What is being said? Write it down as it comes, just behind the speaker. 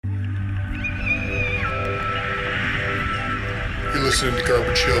listening to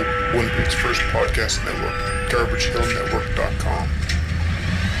Garbage Hill, Winnipeg's first podcast network, garbagehillnetwork.com.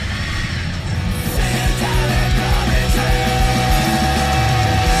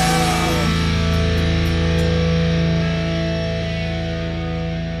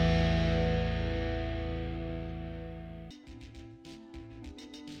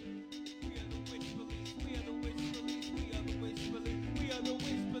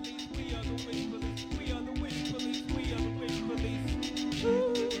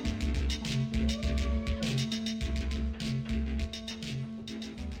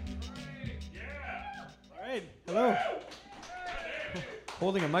 Hello.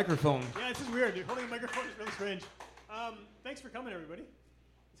 Holding a microphone. Yeah, this is weird, dude. Holding a microphone is really strange. Thanks for coming, everybody.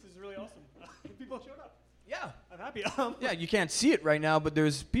 This is really awesome. People showed up. Yeah. I'm happy. Yeah, you can't see it right now, but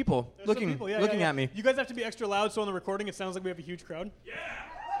there's people There's looking some people, yeah, looking yeah. at me. You guys have to be extra loud so on the recording it sounds like we have a huge crowd. Yeah!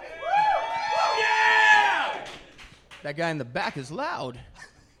 Yeah! That guy in the back is loud.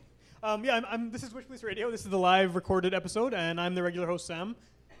 This is Wish Police Radio. This is the live recorded episode, and I'm the regular host, Sam.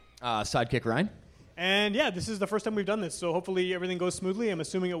 Sidekick Ryan. And yeah, this is the first time we've done this, so hopefully everything goes smoothly. I'm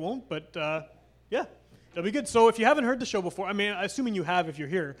assuming it won't, but yeah, it'll be good. So if you haven't heard the show before, I mean, assuming you have if you're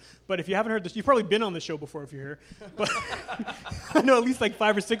here, but if you haven't heard this, you've probably been on the show before if you're here. But I know at least like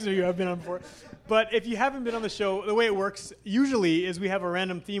 5 or 6 of you have been on before. But if you haven't been on the show, the way it works usually is we have a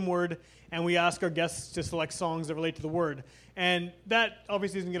random theme word, and we ask our guests to select songs that relate to the word. And that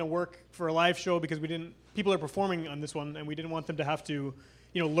obviously isn't going to work for a live show because people are performing on this one, and we didn't want them to have to,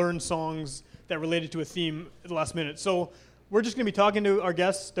 learn songs that related to a theme at the last minute. So we're just going to be talking to our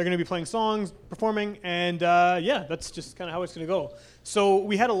guests. They're going to be playing songs, performing, and that's just kind of how it's going to go. So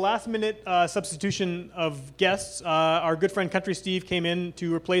we had a last-minute substitution of guests. Our good friend Country Steve came in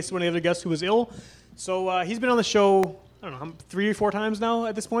to replace one of the other guests who was ill. So he's been on the show, I don't know, 3 or 4 times now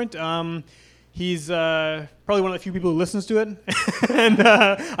at this point. He's probably one of the few people who listens to it, and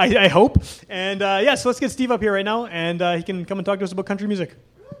I hope. And so let's get Steve up here right now, and he can come and talk to us about country music.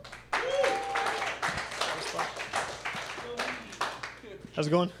 How's it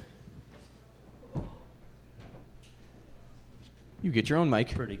going? You get your own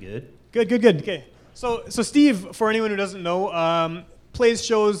mic. Pretty good. Good. Okay. So Steve, for anyone who doesn't know, plays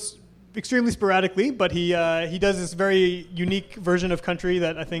shows extremely sporadically, but he does this very unique version of country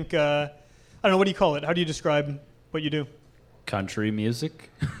that I think, I don't know, what do you call it? How do you describe what you do? Country music.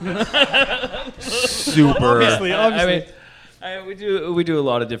 Super. Obviously. We do a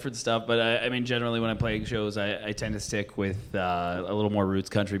lot of different stuff, but I mean, generally when I'm playing shows, I tend to stick with a little more roots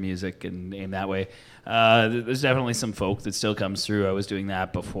country music and aim that way. There's definitely some folk that still comes through. I was doing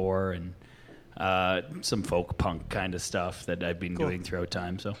that before, and some folk punk kind of stuff that I've been doing throughout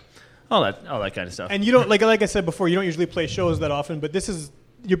time. So all that kind of stuff. And you don't like I said before, you don't usually play shows that often, but this is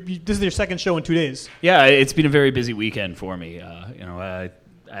your second show in 2 days. Yeah, it's been a very busy weekend for me.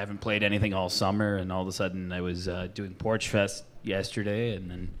 I haven't played anything all summer, and all of a sudden I was doing Porch Fest yesterday,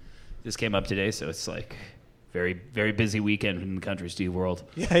 and then this came up today, so it's like very, very busy weekend in the Country Steve world.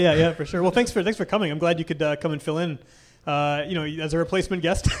 Yeah, for sure. Well, thanks for coming. I'm glad you could come and fill in. As a replacement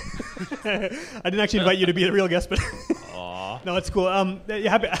guest. I didn't actually invite you to be a real guest, but no, it's cool. Very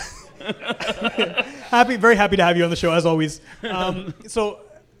happy to have you on the show as always.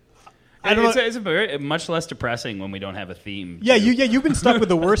 It's very much less depressing when we don't have a theme. Yeah, you've been stuck with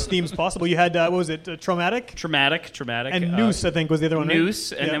the worst themes possible. You had what was it? Traumatic, and Noose. I think was the other one.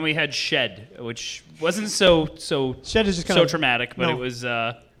 Noose, right? and then we had Shed, which wasn't so. Shed is just kind so of traumatic, but it was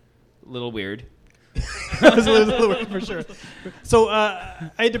a little weird. That was a little weird for sure. So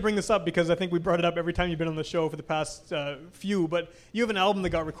I had to bring this up because I think we brought it up every time you've been on the show for the past few. But you have an album that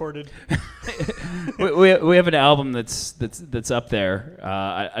got recorded. we have an album that's up there.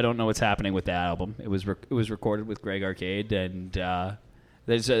 I don't know what's happening with that album. It was recorded with Greg Arcade, and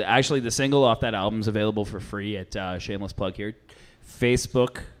there's actually the single off that album is available for free at shameless plug here,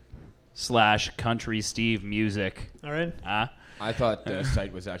 Facebook/Country Steve Music. All right. I thought the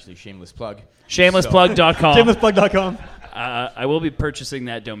site was actually Shameless Plug. Shamelessplug.com. Shamelessplug.com. I will be purchasing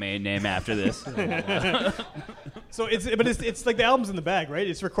that domain name after this. So it's like the album's in the bag, right?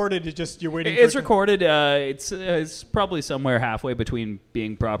 It's recorded. It's just you're waiting. It's recorded. It's probably somewhere halfway between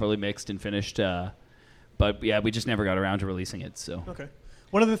being properly mixed and finished. But yeah, we just never got around to releasing it. So okay.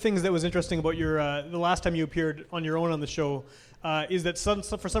 One of the things that was interesting about your the last time you appeared on your own on the show is that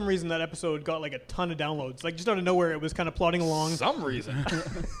for some reason that episode got like a ton of downloads. Like just out of nowhere, it was kind of plodding along. Some reason.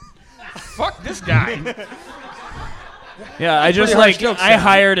 Fuck this guy. Yeah, I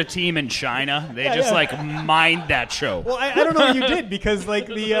hired a team in China. They mined that show. Well, I don't know what you did because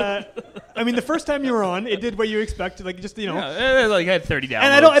the first time you were on, it did what you expected. Like just Yeah, I had 30 downloads.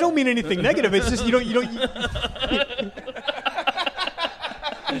 And I don't mean anything negative. It's just you don't.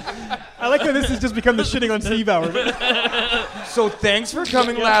 I like that this has just become the shitting on Steve hour. So thanks for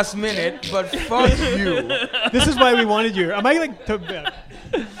coming last minute, but fuck you. This is why we wanted you. Am I like?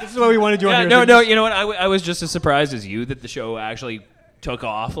 This is why we wanted you on Yeah, here. no. You know what? I was just as surprised as you that the show actually took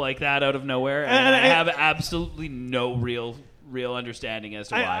off like that out of nowhere, and I have absolutely no real understanding as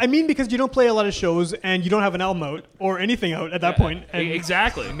to why. I mean, because you don't play a lot of shows and you don't have an album out or anything out at that point. And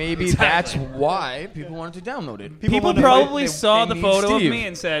Exactly. Maybe that's why people wanted to download it. People wanna- probably they saw the need photo of Steve. me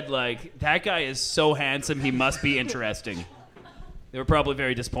and said, like, that guy is so handsome, he must be interesting. They were probably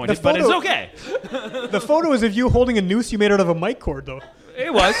very disappointed, The but it's photo- okay. The photo is of you holding a noose you made out of a mic cord, though.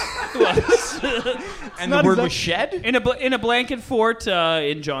 It was. And the not word exact- was shed? In a blanket fort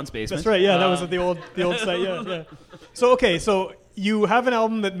in John's basement. That's right. Yeah, that was at the old site. Yeah, yeah. So okay, so you have an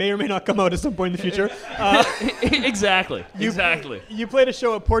album that may or may not come out at some point in the future. Exactly. Exactly. You played a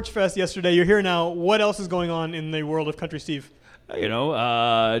show at Porch Fest yesterday. You're here now. What else is going on in the world of Country Steve? You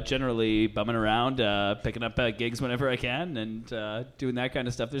know, generally bumming around, picking up gigs whenever I can, and doing that kind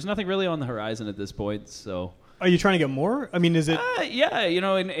of stuff. There's nothing really on the horizon at this point, so. Are you trying to get more? I mean, is it? Yeah, you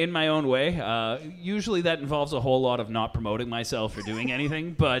know, in my own way. Usually that involves a whole lot of not promoting myself or doing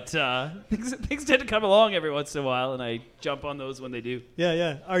anything, but things tend to come along every once in a while, and I jump on those when they do. Yeah,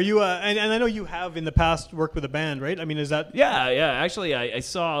 yeah. Are you? And I know you have in the past worked with a band, right? I mean, is that? Yeah. Actually, I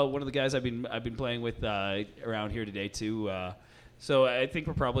saw one of the guys I've been playing with around here today too. So I think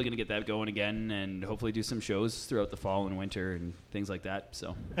we're probably going to get that going again, and hopefully do some shows throughout the fall and winter and things like that.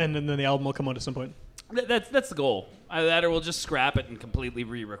 So. And then the album will come out at some point. That's the goal. Either that, or we'll just scrap it and completely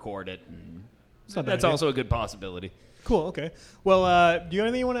re-record it. And It's not a bad that's idea. also a good possibility. Cool. Okay. Well, do you have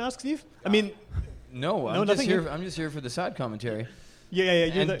anything you want to ask, Steve? I mean, No, I'm just nothing here. here. I'm just here for the side commentary yeah.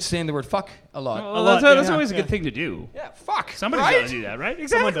 You're and the, saying the word "fuck" a lot. Well, lot, that's yeah, always a yeah. good thing to do. Yeah, fuck. Somebody's right? got to do that, right?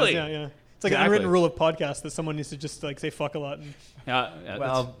 someone Exactly. does, yeah. It's like an Exactly. unwritten rule of podcasts that someone needs to just like say fuck a lot and Yeah,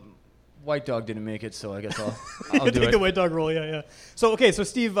 Well, White Dog didn't make it, so I guess I'll do take it. the white dog rule. Yeah. So okay, so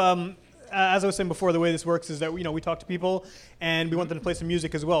Steve, as I was saying before, the way this works is that we talk to people and we want them to play some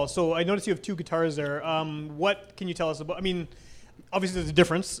music as well. So I noticed you have two guitars there. What can you tell us about? I mean, obviously there's a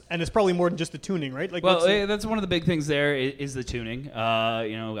difference, and it's probably more than just the tuning, right? Like, well, what's the- that's one of the big things there is the tuning.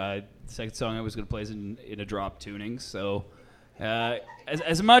 The second song I was going to play is in a drop tuning, so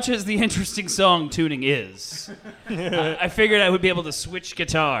as much as the interesting song tuning is, I figured I would be able to switch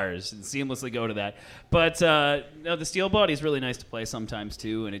guitars and seamlessly go to that. But no, the steel body is really nice to play sometimes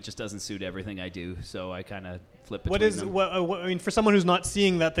too, and it just doesn't suit everything I do, so I kind of flip between what is them. what, I mean, for someone who's not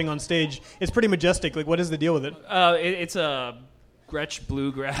seeing that thing on stage, it's pretty majestic. Like, what is the deal with it? It's a Gretsch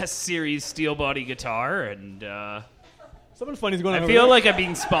Bluegrass Series steel body guitar, and Something funny's going on. I over feel there. like I'm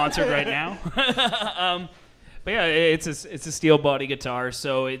being sponsored right now. But yeah, it's a steel body guitar,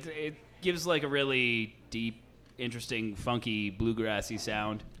 so it gives like a really deep, interesting, funky, bluegrassy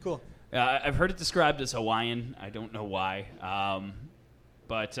sound. Cool. I've heard it described as Hawaiian. I don't know why,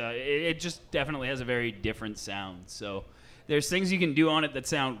 but it just definitely has a very different sound. So there's things you can do on it that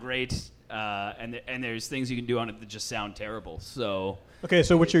sound great, and there's things you can do on it that just sound terrible. So Okay,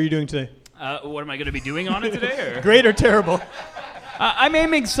 so which are you doing today? what am I going to be doing on it today? Or? Great or terrible? I'm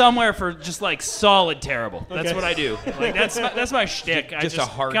aiming somewhere for just like solid terrible. That's Okay. what I do. Like that's my shtick. I Just just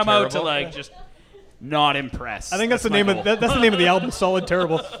a hard come out to terrible? like just not impress. I think that's the my name goal. of that's the name of the album. Solid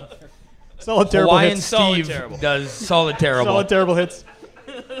terrible. Solid terrible Hawaiian hits. Solid Steve terrible. does solid terrible. Solid terrible hits.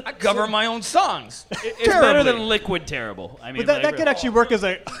 I cover my own songs. It's better than liquid terrible. I mean, But that whatever. could actually work as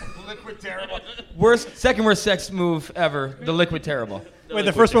a. Second worst sex move ever. The liquid terrible. Wait,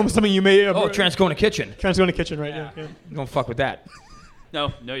 the first one was something you made. Oh, Transcona Kitchen. Transgona Kitchen, right? Yeah. Don't fuck with that.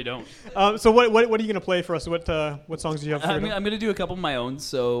 No, you don't. So what are you going to play for us? What songs do you have? I'm figured out? going to do a couple of my own.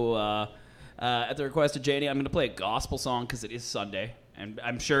 So at the request of JD, I'm going to play a gospel song because it is Sunday, and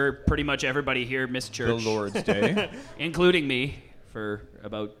I'm sure pretty much everybody here missed church, Day. including me, for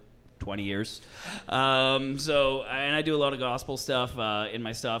about 20 years. And I do a lot of gospel stuff in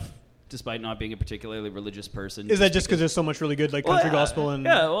my stuff, despite not being a particularly religious person. Is that just because there's so much really good like country Well, gospel and?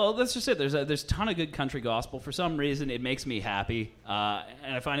 Yeah, well, that's just it. There's a ton of good country gospel. For some reason, it makes me happy,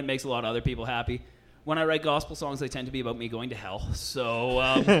 and I find it makes a lot of other people happy. When I write gospel songs, they tend to be about me going to hell.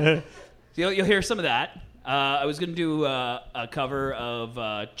 So you'll hear some of that. I was going to do a cover of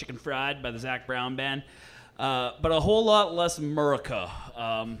Chicken Fried by the Zac Brown Band, but a whole lot less Murica.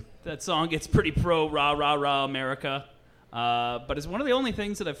 That song gets pretty pro rah rah rah America. But it's one of the only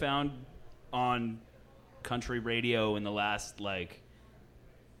things that I found on country radio in the last,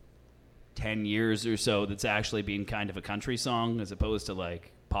 10 years or so that's actually been kind of a country song as opposed to,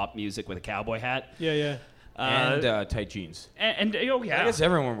 pop music with a cowboy hat. Yeah. And tight jeans. And oh, yeah. I guess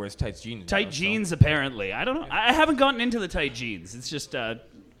everyone wears tight jeans. Tight now, so. jeans, apparently. I don't know. I haven't gotten into the tight jeans. It's just,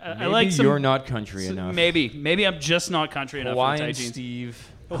 I like some. You're not country enough. Maybe I'm just not country enough. Hawaiian for tight jeans. Steve.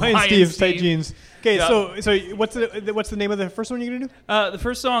 Hawaiian Steve's tight Steve. jeans. Okay, Yeah. so what's the name of the first one you're gonna do? The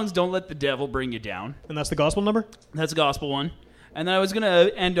first song's "Don't Let the Devil Bring You Down." And that's the gospel number. That's a gospel one. And then I was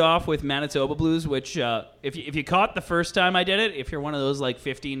gonna end off with Manitoba Blues, which if you caught the first time I did it, if you're one of those like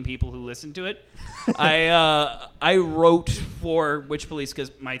 15 people who listened to it, I wrote for Witch Police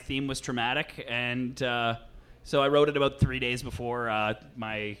because my theme was traumatic, and so I wrote it about 3 days before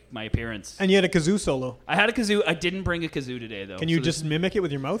my appearance. And you had a kazoo solo. I had a kazoo. I didn't bring a kazoo today though. Can you So just mimic it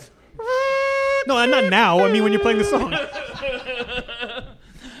with your mouth? No, not now. I mean, when you're playing the song.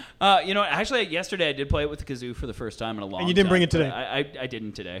 Actually, yesterday I did play it with the kazoo for the first time in a long time. And you didn't bring it today? I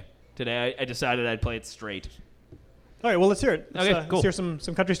didn't today. Today I decided I'd play it straight. All right, well, let's hear it. Okay, cool. Let's hear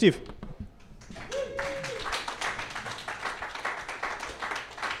some Country Steve.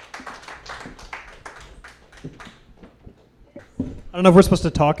 I don't know if we're supposed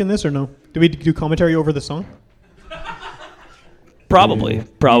to talk in this or no. Do we do commentary over the song? Probably.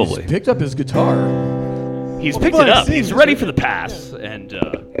 Picked up his guitar. He's Well, picked people it up. haven't seen He's this, ready right? for the pass. And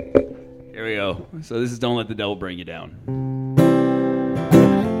here we go. So this is Don't Let the Devil Bring You Down.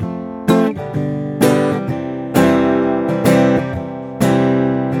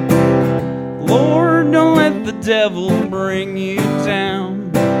 Lord, don't let the devil bring you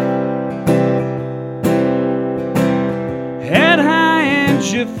down. Head high and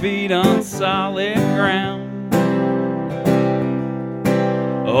your feet on solid ground.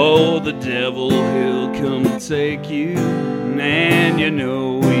 Oh, the devil, he'll come take you, and you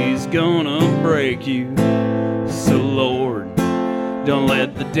know he's gonna break you. So, Lord, don't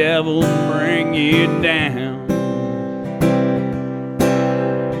let the devil bring you down.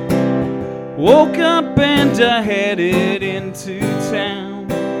 Woke up and I headed into town.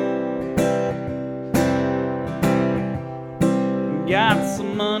 Got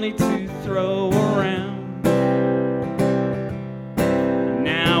some money to throw around.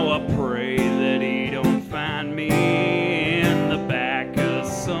 Now I pray that he don't find me in the back of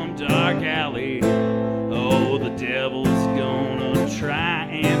some dark alley. Oh, the devil's gonna try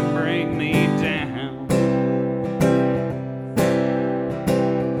and bring me down.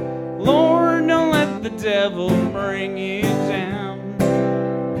 Lord, don't let the devil bring you down.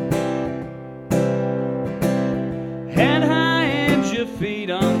 Head high and your feet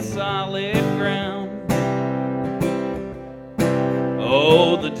on solid ground.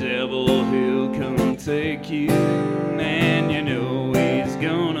 Oh, the devil, he'll come take you, and you know he's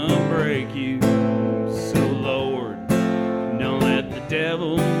gonna break you. So, Lord, don't let the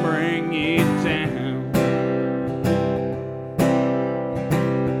devil bring you down.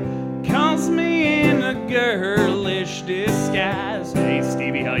 Calls me in a girlish disguise. Hey,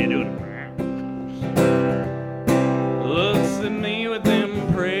 Stevie, how you doing? Looks at me with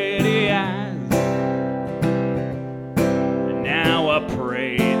them pretty eyes. And now I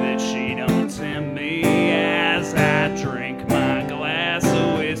pray that she don't tempt me as I drink my glass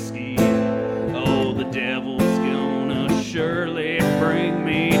of whiskey. Oh, the devil's gonna surely bring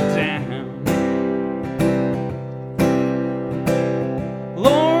me down.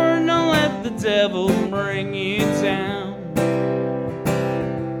 Lord, don't let the devil bring you down.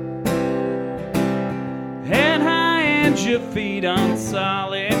 Head high and your feet on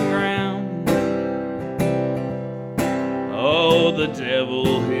solid ground. Oh, the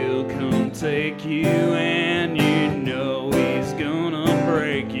devil, he'll come take you, and you know he's gonna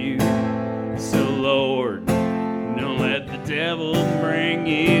break you. So, Lord, don't let the devil bring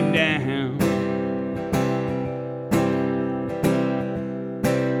you down.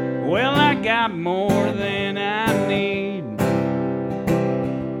 Well, I got more than I need.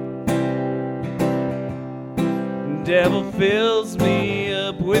 Devil fills me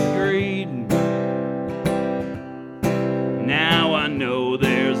up with greed. Now I know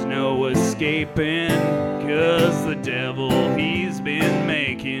there's no escaping, 'cause the devil, he's been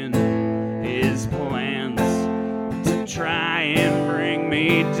making his plans to try and bring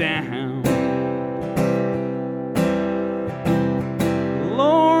me down.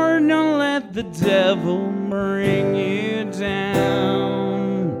 Lord, don't let the devil bring you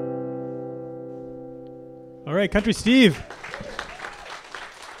down. All right, Country Steve.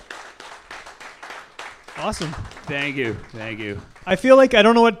 Awesome. Thank you. I feel like I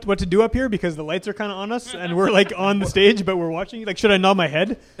don't know what to do up here because the lights are kind of on us and we're like on the stage, but we're watching. Like, should I nod my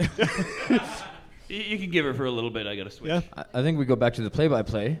head? You can give her for a little bit. I gotta switch. Yeah. I think we go back to the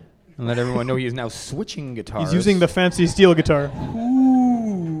play-by-play and let everyone know he is now switching guitars. He's using the fancy steel guitar.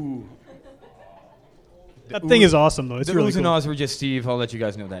 Ooh. That thing is awesome, though. It's The really oohs and cool. ahs were just Steve. I'll let you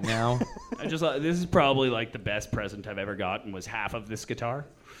guys know that now. I just this is probably like the best present I've ever gotten was half of this guitar.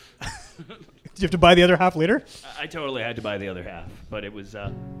 Do you have to buy the other half later? I totally had to buy the other half, but it was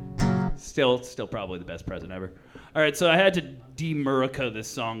still probably the best present ever. All right, so I had to demurica this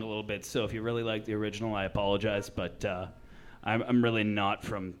song a little bit. So if you really like the original, I apologize, but I'm really not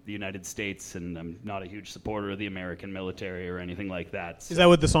from the United States, and I'm not a huge supporter of the American military or anything like that. So. Is that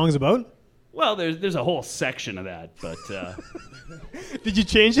what the song's about? Well, there's a whole section of that, but Did you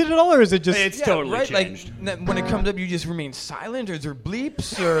change it at all, or is it just... it's totally changed. Like, when it comes up, you just remain silent, or is there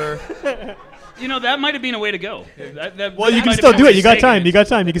bleeps, or... You know, that might have been a way to go. Well, you can still do it. You got time. You got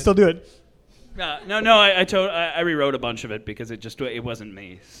time. You can still do it. No. I rewrote a bunch of it because it wasn't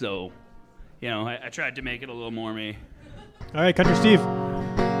me. So, you know, I tried to make it a little more me. All right, Country Steve.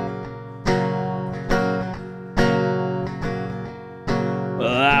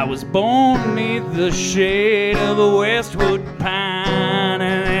 Well, I was born beneath the shade of a Westwood pine,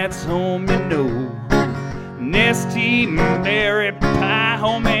 and that's home, you know. Nest eating berry pie,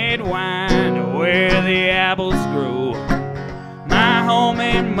 homemade wine, where the apples grow. My home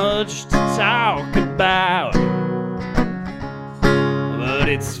ain't much to talk about, but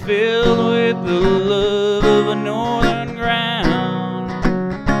it's filled with the love of a northern ground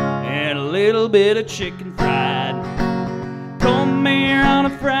and a little bit of chicken fried. Cold beer on a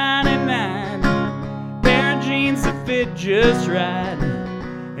Friday night, pair of jeans that fit just right,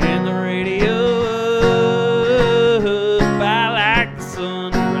 and the radio up, I like the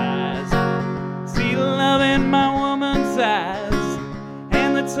sunrise. See the love in my woman's eyes,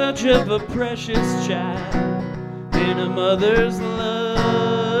 and the touch of a precious child, and a mother's love.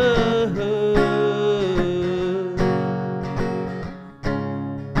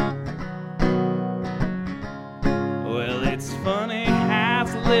 Well, it's funny how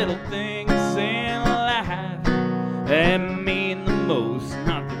the little things in life that mean the most.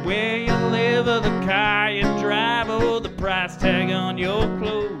 Not the way you live or the car you drive or the price tag on your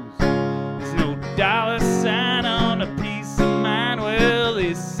clothes. There's no dollar sign on a piece of mind. Well,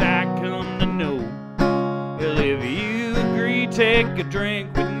 this I come to know. Well, if you agree, take a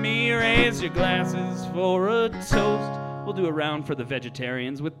drink with me, raise your glasses for a toast. We'll do a round for the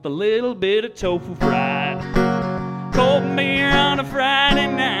vegetarians with a little bit of tofu fried. Cold beer on a Friday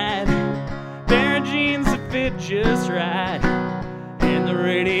night, pair of jeans that fit just right, and the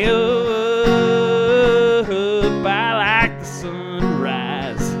radio up, I like the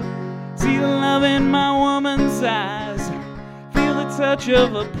sunrise. See the love in my woman's eyes, feel the touch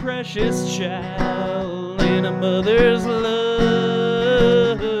of a precious child and a mother's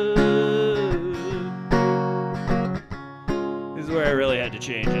love. This is where I really had to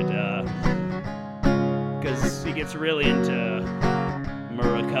change it, because he gets really into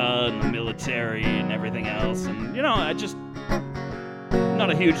America and the military and everything else, and you know, I'm not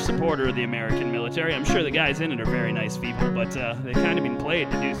a huge supporter of the American military. I'm sure the guys in it are very nice people, but they've kind of been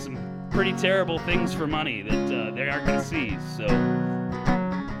played to do some pretty terrible things for money that they aren't going to see, so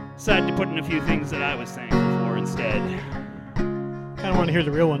decided to put in a few things that I was thankful for instead. Kind of want to hear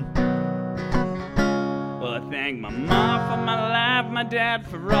the real one. Well, I thank my mom for my life, my dad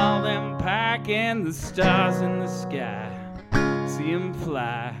for all them packing the stars in the sky. See them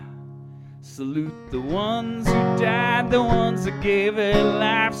fly. Salute the ones who died, the ones that gave it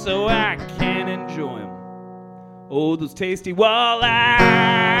life so I can enjoy them. Oh, those tasty walleye,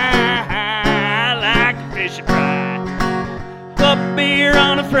 I like a fishy fry. Cup beer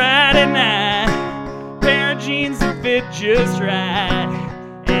on a Friday night, pair of jeans that fit just right,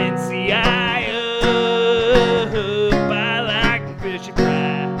 and see I like a fishy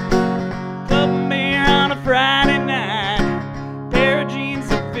fry. Cup beer on a Friday night, pair of jeans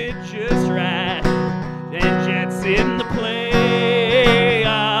that fit just right, and Jets in the playoffs.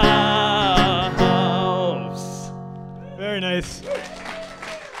 Very nice.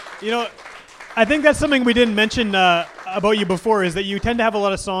 You know, I think that's something we didn't mention about you before, is that you tend to have a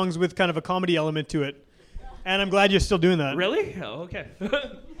lot of songs with kind of a comedy element to it. And I'm glad you're still doing that. Really? Oh, okay.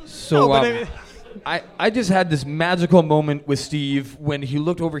 So, No, but I just had this magical moment with Steve when he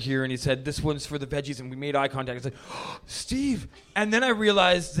looked over here and he said, "This one's for the veggies," and we made eye contact. I said, oh, "Steve," and then I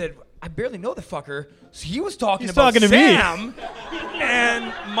realized that I barely know the fucker, so he was talking He's about talking to me. Sam,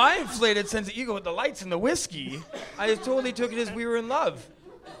 and my inflated sense of ego with the lights and the whiskey, I totally took it as we were in love.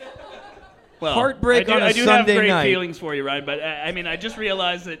 Well, Heartbreak on a I do Sunday have great night. feelings for you, Ryan, but I mean, I just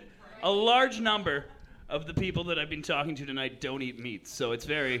realized that a large number of the people that I've been talking to tonight don't eat meat, so it's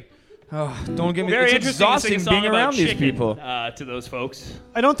very Oh, don't get me. Very It's interesting to sing a exhausting song being about around these chicken, people. to those folks.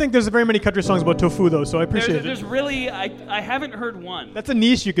 I don't think there's very many country songs about tofu though, so I appreciate There's it. really, I haven't heard one. That's a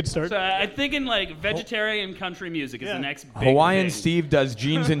niche you could start. So I'm thinking like vegetarian country music is Yeah. the next big Hawaiian thing. Steve does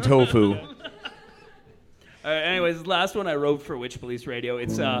jeans and tofu. Anyways, the last one I wrote for Witch Police Radio.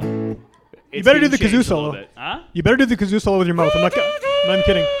 It's You better do the kazoo solo. Huh? You better do the kazoo solo with your mouth. I'm not even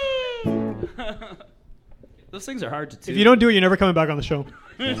kidding. Those things are hard to do. If you don't do it, you're never coming back on the show.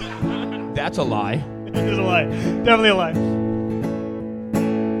 That's a lie. There's a lie. Definitely a lie.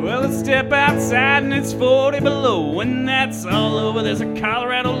 Well, let's step outside and it's 40 below. When that's all over, there's a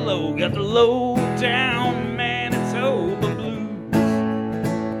Colorado low. Got the low down Manitoba blues.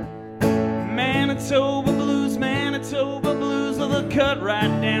 Manitoba blues, Manitoba blues. They'll cut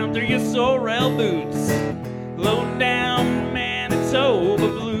right down through your Sorel boots. Low down Manitoba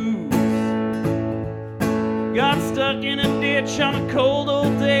blues. Got stuck in a ditch on a cold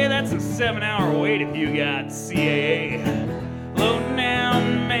old day. That's a 7-hour wait if you got CAA. Low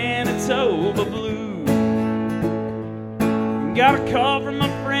down Manitoba blues. Got a call from a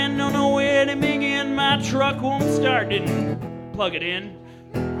friend on the way to begin. My truck won't start, didn't plug it in.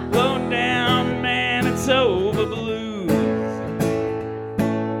 Low down Manitoba blues.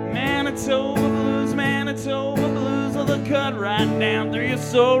 Manitoba blues, Manitoba blues. Oh, they'll cut right down through your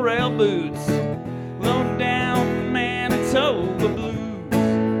Sorel boots. Low down Manitoba blues.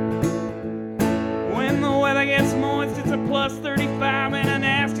 When the weather gets moist, it's a plus 35 and a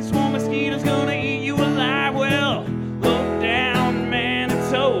nasty swarm of mosquitoes gonna eat you alive. Well, low down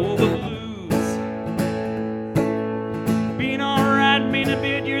Manitoba blues. Being alright, being a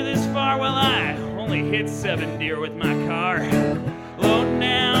bit you're this far. Well, I only hit 7 deer with my car. Low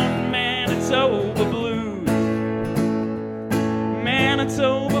down Manitoba blues.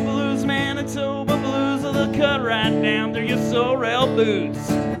 Manitoba blues, Manitoba blues. Oh, they'll cut right down through your Sorel boots.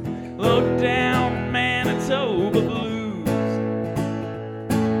 Low down Manitoba blues.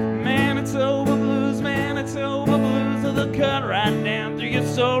 Manitoba blues, Manitoba blues. Oh, they'll cut right down through your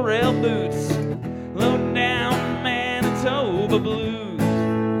Sorel boots. Low down Manitoba blues.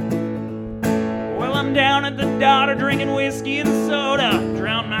 Well, I'm down at the Daughter drinking whiskey and soda.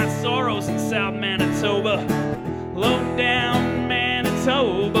 Drown my sorrows in South Manitoba. Low down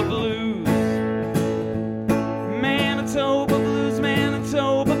Manitoba blues. Manitoba blues,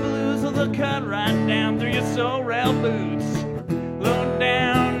 Manitoba blues. Oh, they'll cut right down through your Sorel boots. Low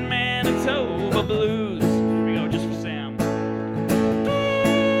down Manitoba blues. Here we go, just for Sam.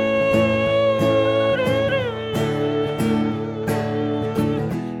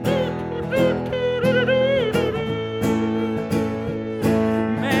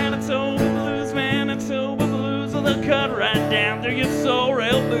 Manitoba blues, Manitoba blues. Oh, they'll cut right down through your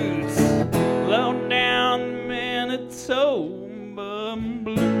Sorel boots. Low down Manitoba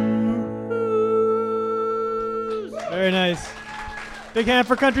blues. Very nice. Big hand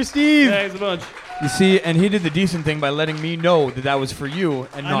for Country Steve. Thanks a bunch. You see, and he did the decent thing by letting me know that that was for you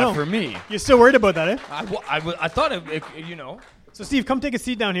and I know. not for me. You're still worried about that, eh? I thought it, you know. So, Steve, come take a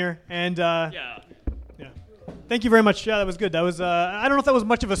seat down here. And Yeah. yeah. Thank you very much. Yeah, that was good. That was, I don't know if that was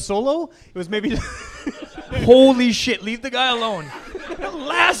much of a solo. It was maybe. Holy shit! Leave the guy alone.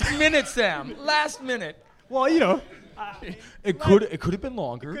 Last minute, Sam. Last minute. Well, you know, It could have been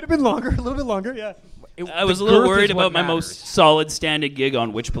longer. could have been longer, a little bit longer, yeah. I was a The little girth worried is what about my matters. most solid standing gig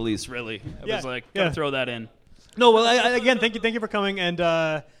on Witch Police, really. I Yeah, was like, yeah. gotta throw that in. No, well, again, thank you for coming, and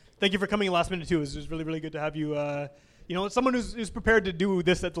thank you for coming last minute too. It was really, really good to have you. You know, someone who's prepared to do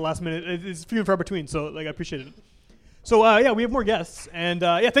this at the last minute is few and far between. So, like, I appreciate it. So, yeah, we have more guests, and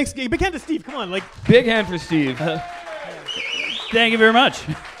yeah, thanks. Big hand to Steve. Come on, like, Big hand for Steve. Thank you very much.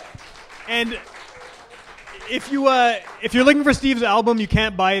 and if you're looking for Steve's album, you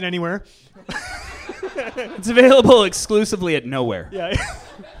can't buy it anywhere. It's available exclusively at Nowhere. Yeah,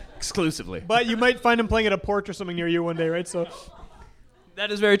 Exclusively. but you might find him playing at a porch or something near you one day, right? So,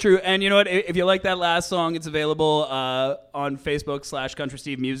 That is very true. And you know what? If you like that last song, it's available on Facebook /Country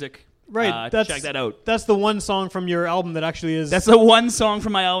Steve Music. right, check that out. That's the one song from your album that actually is That's the one song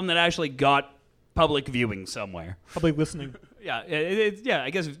from my album that actually got public viewing somewhere. public listening. Yeah, I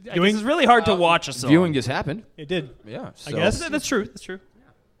guess Viewing? it's really hard to watch a song. Viewing just happened. It did. Yeah. I guess. That's true. That's true.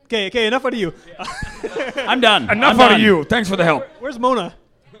 Okay, enough out of you. I'm done. Enough I'm out done. of you. Thanks for the help. Where's Mona?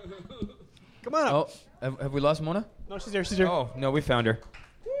 Come on up. Oh, have we lost Mona? No, she's here. She's here. Oh no, we found her.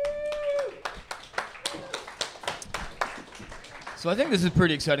 So I think this is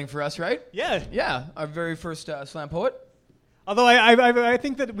pretty exciting for us, right? Yeah. Yeah, our very first slam poet. Although I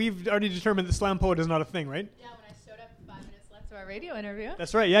think that we've already determined that slam poet is not a thing, right? Yeah, when I showed up 5 minutes left to our radio interview.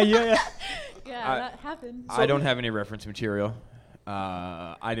 That's right. Yeah. Yeah, that happened. I don't have any reference material.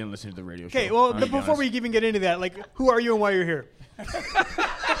 I didn't listen to the radio show. Okay, well, I'm gonna be before we honest. even get into that, like, who are you and why you're here?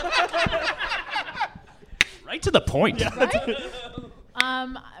 Right to the point.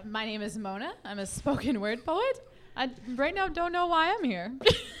 My name is Mona. I'm a spoken word poet. I right now don't know why I'm here.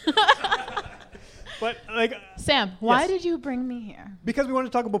 But like, Sam, why Yes. did you bring me here? because we want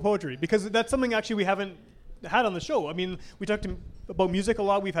to talk about poetry, because that's something actually we haven't had on the show. I mean, we talked about music a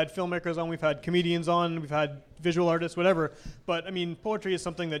lot. We've had filmmakers on, we've had comedians on, we've had visual artists, whatever. But I mean, poetry is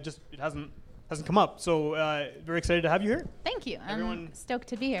something that just it hasn't come up. So very excited to have you here. Thank you. Everyone- I'm stoked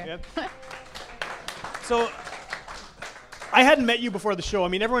to be here. Yep. So I hadn't met you before the show. I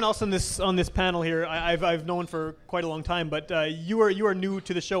mean, everyone else on this panel here, I've known for quite a long time. But you are new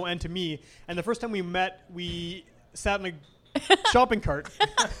to the show and to me. And the first time we met, we sat in a shopping cart.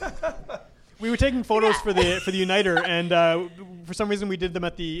 We were taking photos for the Uniter, and for some reason we did them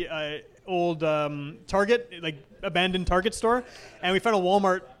at the old Target, like abandoned Target store, and we found a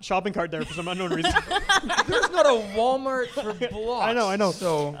Walmart shopping cart there for some unknown reason. There's not a Walmart for blocks. I know.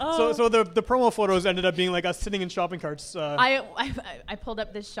 So So the promo photos ended up being like us sitting in shopping carts. I pulled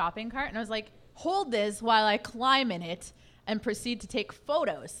up this shopping cart and I was like, hold this while I climb in it and proceed to take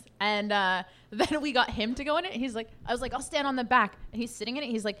photos. And then we got him to go in it. I was like, I'll stand on the back. And he's sitting in it.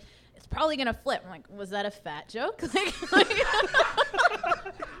 He's like, it's probably going to flip. I'm like, was that a fat joke?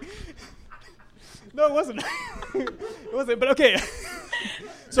 No, it wasn't. It wasn't. But okay.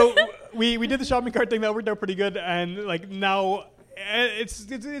 So we did the shopping cart thing. That worked out pretty good. And like now,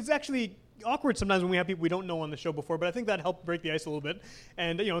 it's actually awkward sometimes when we have people we don't know on the show before. But I think that helped break the ice a little bit.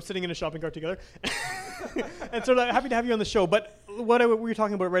 And sitting in a shopping cart together. And so happy to have you on the show. But what we were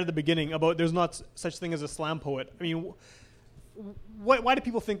talking about right at the beginning about there's not such thing as a slam poet. I mean, why do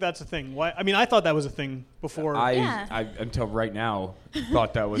people think that's a thing? Why? I mean, I thought that was a thing before. I until right now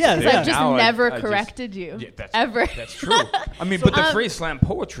thought that was Yeah, a thing. yeah. I've just Now never I corrected you. Yeah, that's, ever. That's true. I mean, but the phrase slam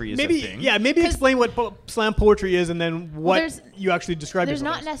poetry is maybe a thing. maybe 'Cause- explain what slam poetry is and then what there's- you actually describe There's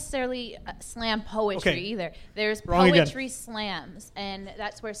yourself not as. necessarily slam poetry Okay. either. There's Wrong again. poetry slams, and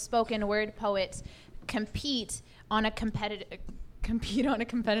that's where spoken word poets compete on a competitive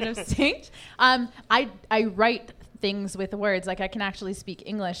stage. I write things with words, like I can actually speak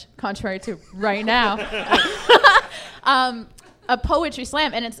English, contrary to right now. A poetry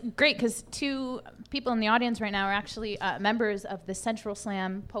slam, and it's great because two people in the audience right now are actually members of the Central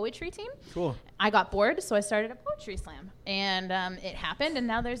Slam poetry team. Cool. I got bored, so I started a poetry slam, and it happened, and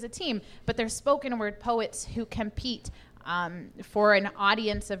now there's a team. But they're spoken word poets who compete for an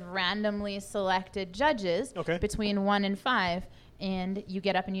audience of randomly selected judges Okay. between 1 and 5, and you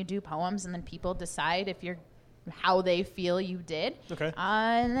get up and you do poems, and then people decide if you're how they feel you did. Okay.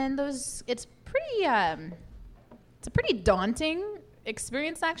 And then it's pretty. It's a pretty daunting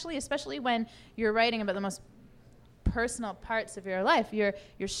experience, actually, especially when you're writing about the most personal parts of your life. You're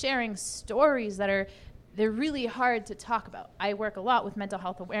sharing stories they're really hard to talk about. I work a lot with mental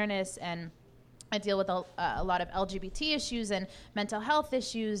health awareness, and I deal with a lot of LGBT issues and mental health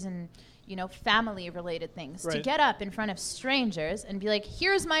issues and family related things. Right. To get up in front of strangers and be like,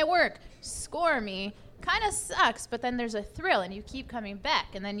 here's my work, score me, kind of sucks, but then there's a thrill and you keep coming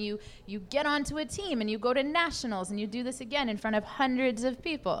back, and then you get onto a team and you go to nationals and you do this again in front of hundreds of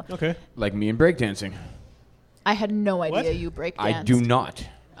people. Okay. Like me and breakdancing. I had no idea What? you breakdanced. I do not.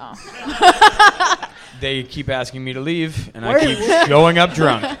 Oh. They keep asking me to leave, and Why are I keep showing up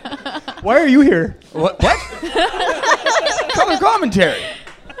drunk. Why are you here? What? Color commentary.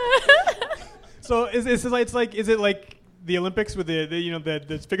 So is it like the Olympics with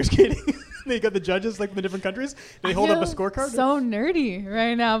the figure skating? They got the judges like from the different countries. They hold up a feel scorecard. So nerdy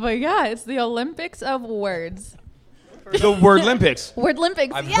right now, but yeah, it's the Olympics of words. The word Olympics. Word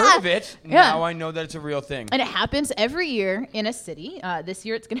Olympics. I've yeah. heard of it. Yeah. Now I know that it's a real thing. And it happens every year in a city. This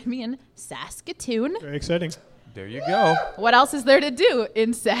year it's going to be in Saskatoon. Very exciting. There you go. What else is there to do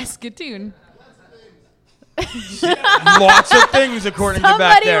in Saskatoon? Lots of things, according to back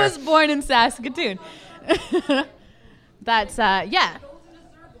Somebody there. was born in Saskatoon. That's, yeah.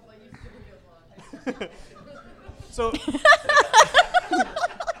 So,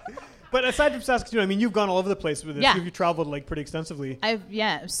 but aside from Saskatoon, I mean, you've gone all over the place with this. Yeah. You've traveled like pretty extensively.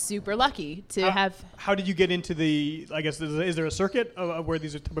 I'm super lucky to have. How did you get into the? I guess is there a circuit of where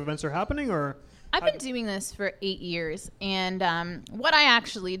these type of events are happening, or? I've been doing this for 8 years, and what I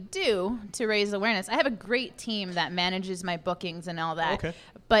actually do to raise awareness, I have a great team that manages my bookings and all that. Okay.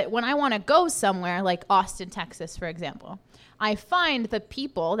 But when I want to go somewhere, like Austin, Texas, for example, I find the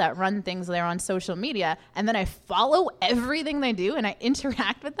people that run things there on social media, and then I follow everything they do, and I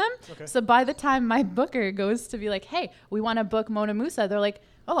interact with them. Okay. So by the time my booker goes to be like, hey, we want to book Mona Musa, they're like,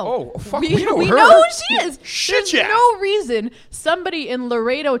 Oh, fuck, we we know know her. who she is. Shit, There's yeah. no reason somebody in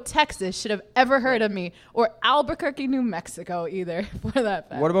Laredo, Texas should have ever heard of me, or Albuquerque, New Mexico either, for that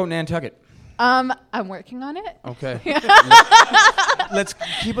fact. What about Nantucket? I'm working on it. Okay. Let's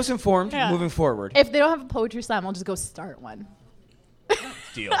keep us informed Yeah. moving forward. If they don't have a poetry slam, I'll just go start one.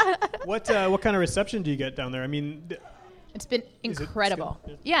 Deal. What kind of reception do you get down there? I mean, It's been it incredible.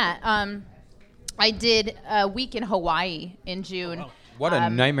 good? Yeah. I did a week in Hawaii in June. What a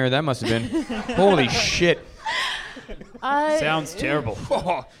nightmare that must have been. Holy shit. Sounds terrible.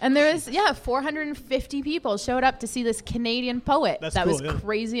 And there was 450 people showed up to see this Canadian poet. That's that cool, was yeah.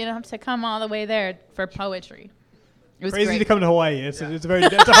 crazy enough to come all the way there for poetry. It was crazy great. to come to Hawaii. It's a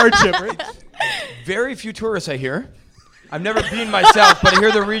hardship, right? Very few tourists, I hear. I've never been myself, but I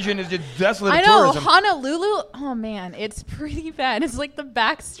hear the region is just desolate I of know tourism. Honolulu. Oh man, it's pretty bad. It's like the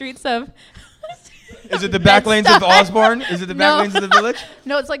back streets of. Is it the back lanes of Bed-Stuy. Osborne? Is it the back No. lanes of the village?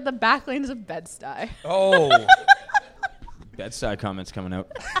 No, it's like the back lanes of Bed-Stuy. Oh. Bed-Stuy comments coming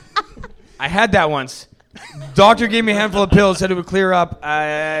out. I had that once. Doctor gave me a handful of pills, said it would clear up.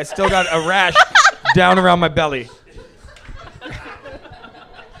 I still got a rash down around my belly.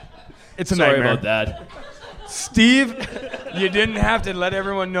 It's a Sorry nightmare. about that. Steve, you didn't have to let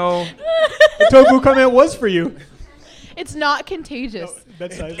everyone know. The tofu comment was for you. It's not contagious.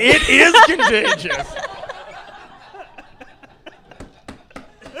 Bedside. It is contagious.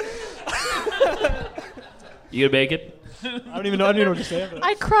 You gonna make it? I don't even know what to say. But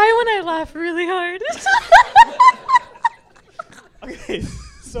I cry when I laugh really hard. okay,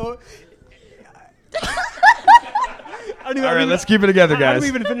 so. All right, let's keep it together, How do guys. we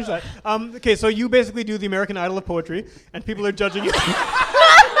even finish that? Okay, so you basically do the American Idol of poetry, and people are judging you.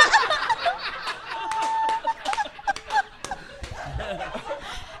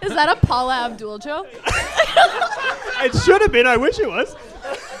 Is that a Paula Abdul joke? It should have been. I wish it was.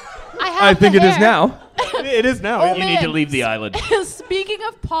 I think it is now. It is now. Oh, yeah. You need to leave the island. Speaking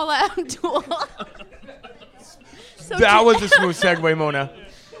of Paula Abdul. so That was a smooth segue, Mona.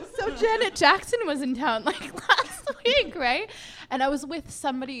 So Janet Jackson was in town like last week, right? And I was with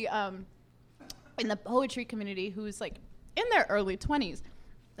somebody in the poetry community who's like in their early 20s.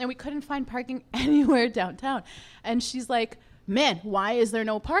 And we couldn't find parking anywhere downtown. And she's like, man, why is there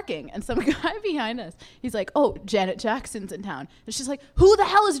no parking? And some guy behind us, he's like, oh, Janet Jackson's in town. And she's like, who the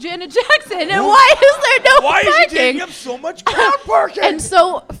hell is Janet Jackson? And why is there no Why parking? is she taking up so much ground parking? And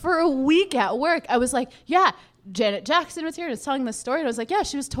so for a week at work, I was like, yeah, Janet Jackson was here and was telling the story. And I was like, yeah,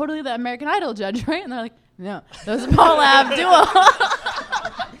 she was totally the American Idol judge, right? And they're like, no, that was Paula Abdul.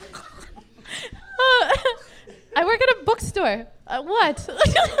 I work at a bookstore. What?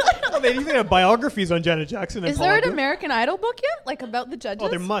 Oh, they even have biographies on Janet Jackson. And Is Paula there an Abdul. American Idol book yet? Like about the judges? Oh,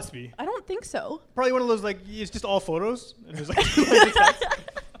 there must be. I don't think so. Probably one of those, like, it's just all photos. And there's like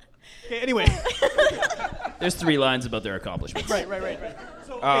okay, anyway. There's 3 lines about their accomplishments. Right.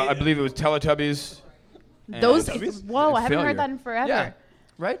 So, okay, I believe it was Teletubbies. and- Those. Teletubbies? Whoa, I haven't Failure. heard that in forever. Yeah,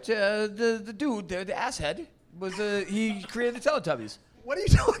 right. The dude, the asshead, was he created the Teletubbies. what are you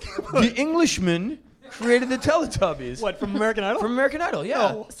talking about? The Englishman created the Teletubbies. What, from American Idol? From American Idol? Yeah.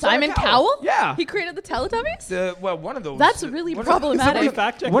 No. Simon Cowell? Yeah. He created the Teletubbies? Well, one of those. That's really one of- problematic. Somebody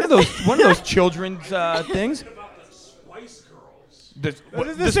fact check One of those children's things. The, That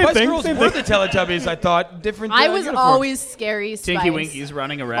is the the same Spice thing, Girls same were thing. the Teletubbies. I thought different. I was uniforms. always Scary Spice. Tinky Winky's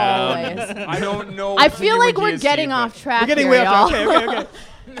running around. Always. I don't know. I what feel Tinky like Winky we're is, getting Steve, off track. We're getting here, way off track. y'all.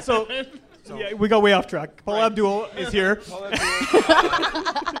 Okay. So yeah, we got way off track. Paula Abdul is here.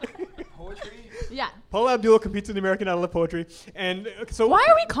 Poetry. Yeah. Paula Abdul competes in the American Idol of poetry. And so Why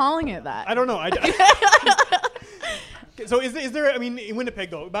are we calling it that? I don't know. So is there, I mean, in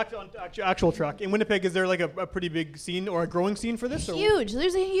Winnipeg, though, back on actual track, in Winnipeg, is there like a pretty big scene or a growing scene for this? Or? Huge.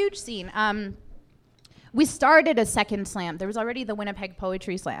 There's a huge scene. We started a second slam. There was already the Winnipeg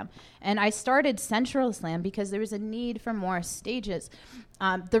Poetry Slam. And I started Central Slam because there was a need for more stages.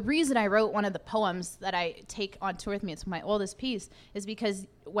 The reason I wrote one of the poems that I take on tour with me, it's my oldest piece, is because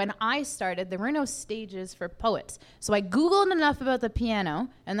when I started, there were no stages for poets. So I Googled enough about the piano,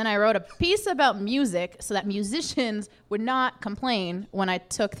 and then I wrote a piece about music so that musicians would not complain when I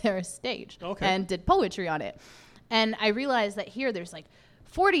took their stage and did poetry on it. And I realized that here there's like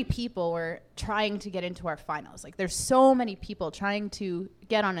 40 people were trying to get into our finals. Like there's so many people trying to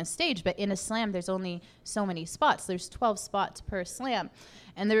get on a stage, but in a slam there's only so many spots. There's 12 spots per slam.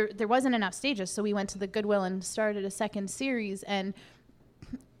 And there wasn't enough stages, so we went to the Goodwill and started a second series, and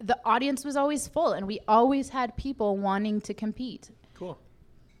the audience was always full, and we always had people wanting to compete. Cool.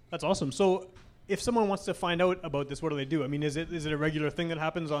 That's awesome. So if someone wants to find out about this, what do they do? I mean, is it a regular thing that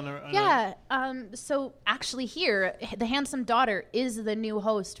happens on a... Yeah. So actually here, the Handsome Daughter is the new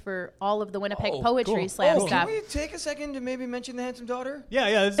host for all of the Winnipeg Poetry cool. Slam Can stuff. we take a second to maybe mention the Handsome Daughter?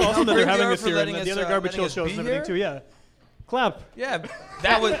 Yeah, it's awesome that they're having us here, and letting the us, other Garbage letting Hill us shows be and everything here. too, yeah. Clap. Yeah,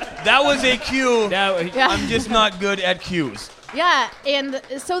 that was a cue. Yeah. I'm just not good at cues. Yeah, and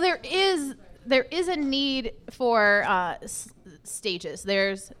so there is a need for stages.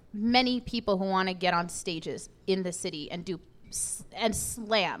 There's many people who want to get on stages in the city and do and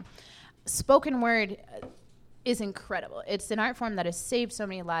slam. Spoken word is incredible. It's an art form that has saved so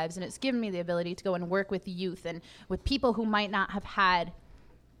many lives, and it's given me the ability to go and work with youth and with people who might not have had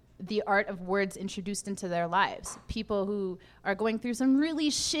the art of words introduced into their lives. People who are going through some really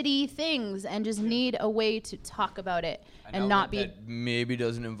shitty things and just need a way to talk about it and not be... That maybe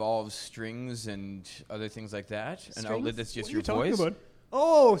doesn't involve strings and other things like that. An outlet that's just What your are you voice. talking about?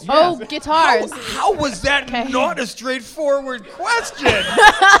 Oh, yes. Oh, guitars. How was that Okay. not a straightforward question?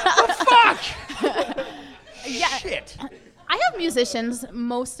 Yeah. Shit. I have musicians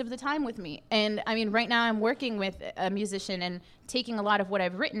most of the time with me. And I mean, right now I'm working with a musician and taking a lot of what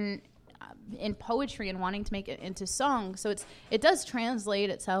I've written in poetry and wanting to make it into song. So it does translate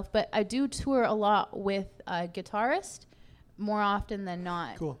itself, but I do tour a lot with a guitarist more often than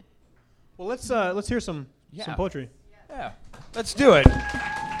not. Cool. Well, let's hear some poetry. Yeah. Let's do it.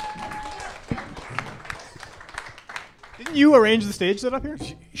 Didn't you arrange the stage setup here?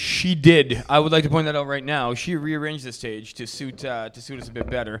 She did. I would like to point that out right now. She rearranged the stage to suit us a bit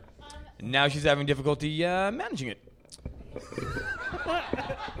better. And now she's having difficulty managing it.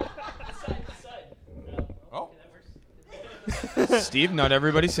 Oh. Steve, not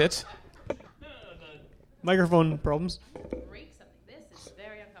everybody sits. Microphone problems. Break something. This is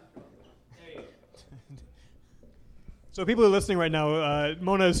very uncomfortable. So people who are listening right now,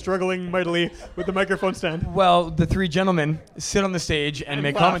 Mona is struggling mightily with the microphone stand. Well, the three gentlemen sit on the stage and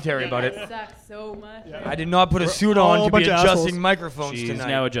make laugh. commentary about it. It sucks so much. I did not put a suit all on a to be bunch of adjusting assholes. microphones She's tonight.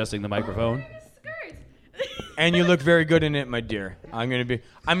 now adjusting the microphone. Skirt. And you look very good in it, my dear. I look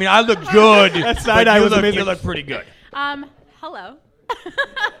good. That but side eye you was look, amazing. You look pretty good. Hello.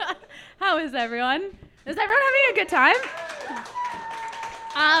 How is everyone? Is everyone having a good time?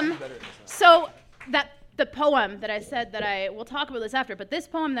 So the poem that I said that we'll talk about this after, but this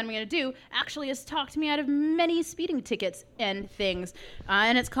poem that I'm going to do actually has talked me out of many speeding tickets and things,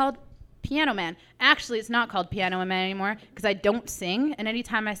 and it's called Piano Man. Actually, it's not called Piano Man anymore because I don't sing, and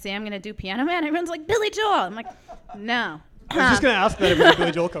anytime I say I'm going to do Piano Man, everyone's like, Billy Joel. I'm like, no. I was just going to ask that if it was a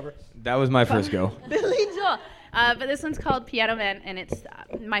Billy Joel cover. That was my first go. Billy Joel. But this one's called Piano Man, and it's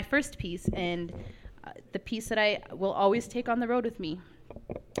my first piece, and the piece that I will always take on the road with me.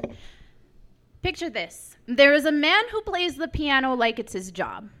 Picture this. There is a man who plays the piano like it's his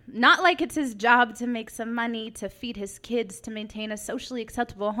job. Not like it's his job to make some money, to feed his kids, to maintain a socially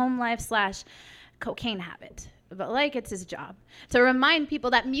acceptable home life / cocaine habit. But like it's his job. To remind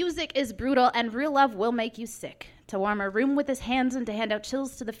people that music is brutal and real love will make you sick. To warm a room with his hands and to hand out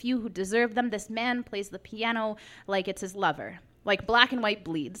chills to the few who deserve them, this man plays the piano like it's his lover. Like Black and White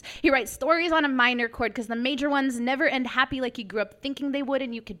bleeds. He writes stories on a minor chord because the major ones never end happy like you grew up thinking they would,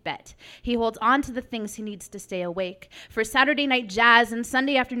 and you could bet. He holds on to the things he needs to stay awake. For Saturday night jazz and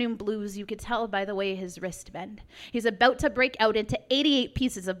Sunday afternoon blues, you could tell by the way his wrist bend. He's about to break out into 88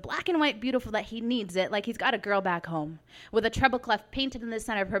 pieces of black and white beautiful that he needs it, like he's got a girl back home. With a treble clef painted in the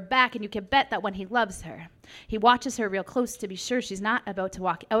center of her back, and you can bet that when he loves her, he watches her real close to be sure she's not about to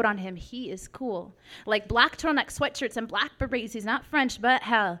walk out on him. He is cool. Like black turtleneck sweatshirts and black berets, he's not French, but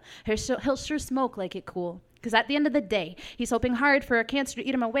hell, he'll sure smoke like it cool. Because at the end of the day, he's hoping hard for a cancer to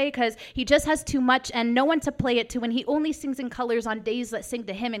eat him away because he just has too much and no one to play it to, and he only sings in colors on days that sing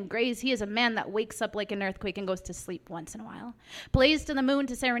to him in grays. He is a man that wakes up like an earthquake and goes to sleep once in a while. Plays to the moon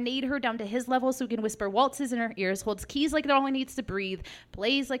to serenade her down to his level so he can whisper waltzes in her ears, holds keys like they're all he needs to breathe,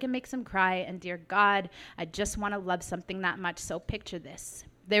 plays like it makes him cry, and dear God, I just want to love something that much, so picture this.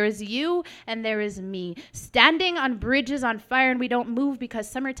 There is you and there is me, standing on bridges on fire, and we don't move because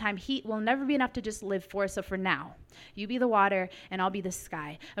summertime heat will never be enough to just live for. So for now, you be the water and I'll be the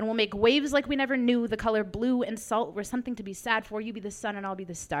sky. And we'll make waves like we never knew. The color blue and salt were something to be sad for. You be the sun and I'll be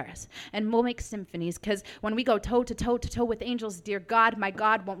the stars. And we'll make symphonies because when we go toe to toe to toe with angels, dear God, my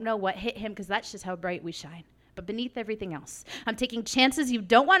God won't know what hit him because that's just how bright we shine. But beneath everything else, I'm taking chances you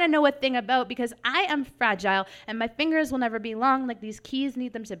don't want to know a thing about because I am fragile and my fingers will never be long like these keys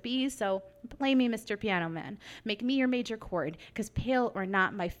need them to be. So play me, Mr. Piano Man. Make me your major chord because pale or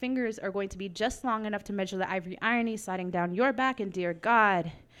not, my fingers are going to be just long enough to measure the ivory irony sliding down your back. And dear God,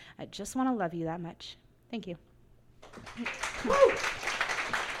 I just want to love you that much. Thank you.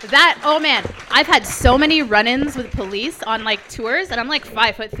 Oh man, I've had so many run-ins with police on like tours, and I'm like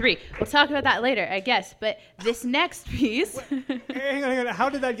 5'3". We'll talk about that later, I guess. But this next piece. Hang on. How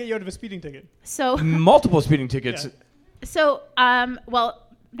did that get you out of a speeding ticket? So, Multiple speeding tickets. well,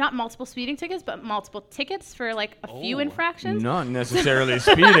 not multiple speeding tickets, but multiple tickets for like a few infractions. Not necessarily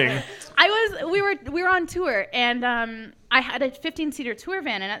speeding. We were on tour, and I had a 15-seater tour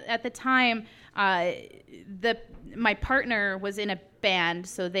van, and at the time, my partner was in a band,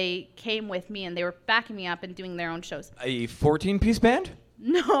 so they came with me, and they were backing me up and doing their own shows. A 14-piece band?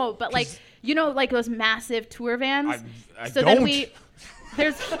 No, but like like those massive tour vans. I so don't. then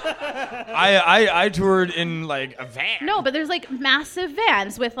there's I toured in like a van. no, but there's like massive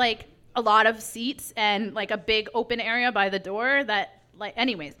vans with like a lot of seats and like a big open area by the door that like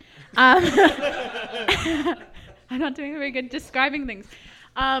anyways. I'm not doing very good describing things.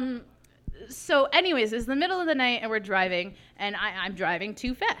 So anyways, it's the middle of the night and we're driving, and I'm driving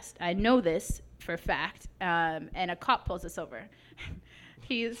too fast. I know this for a fact. And a cop pulls us over.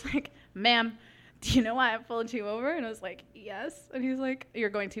 He's like, "Ma'am, do you know why I pulled you over?" And I was like, "Yes." And he's like, "You're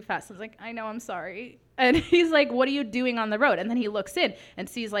going too fast." I was like, "I know, I'm sorry." And he's like, "What are you doing on the road?" And then he looks in and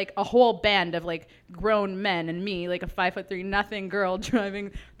sees like a whole band of like grown men and me, like a 5'3" nothing girl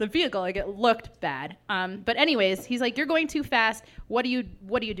driving the vehicle. Like it looked bad. But anyways, he's like, "You're going too fast. What are you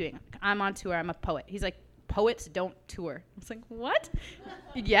doing?" "I'm on tour. I'm a poet." He's like, "Poets don't tour." I was like, "What?"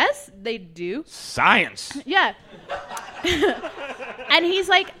 "Yes, they do." Science. Yeah. And he's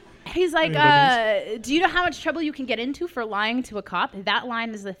like, "Do you know how much trouble you can get into for lying to a cop?" That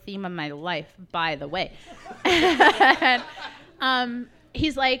line is the theme of my life, by the way. And,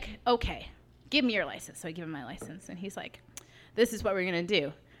 he's like, "Okay, give me your license." So I give him my license, and he's like, "This is what we're going to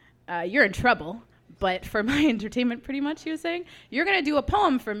do. You're in trouble, but for my entertainment," pretty much, he was saying, "you're going to do a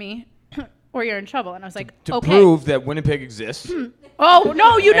poem for me, or you're in trouble." And I was like, To "Okay." prove that Winnipeg exists. Oh,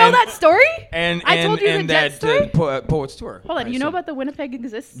 no, you know that story? And I told you the Jet story? Poets Tour. Hold on, I you know see. about the Winnipeg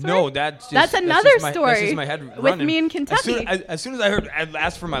Exists story? No, that's another my, story. That's just my head with running. me in Kentucky. As soon as I heard I'd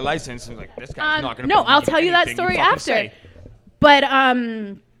asked for my license, I was like, this guy's not going to. No, I'll tell you that story after. But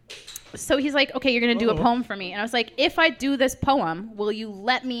so he's like, "Okay, you're going to do a poem for me." And I was like, "If I do this poem, will you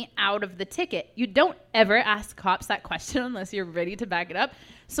let me out of the ticket?" You don't ever ask cops that question unless you're ready to back it up.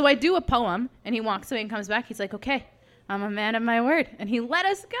 So I do a poem, and he walks away and comes back. He's like, "Okay, I'm a man of my word." And he let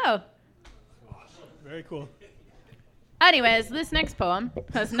us go. Very cool. Anyways, this next poem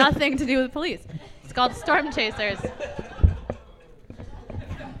has nothing to do with police. It's called Storm Chasers.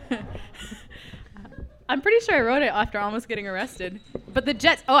 I'm pretty sure I wrote it after almost getting arrested. But the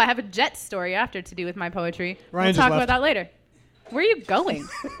Jets, I have a Jets story after to do with my poetry. Ryan We'll just talk left. about that later. Where are you going?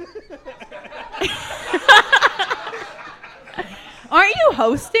 Aren't you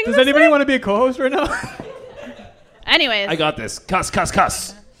hosting Does this anybody thing? want to be a co-host right now? Anyways, I got this. Cuss, cuss,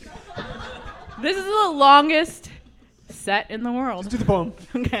 cuss. this is the longest set in the world. Do the poem.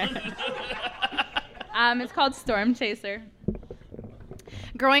 Okay. It's called Storm Chaser.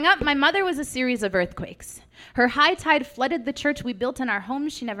 Growing up, my mother was a series of earthquakes. Her high tide flooded the church we built in our home.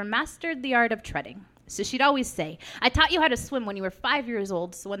 She never mastered the art of treading. So she'd always say, "I taught you how to swim when you were 5 years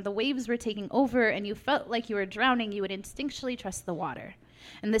old, so when the waves were taking over and you felt like you were drowning, you would instinctually trust the water."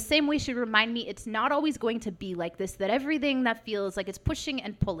 In the same way, she'd remind me it's not always going to be like this, that everything that feels like it's pushing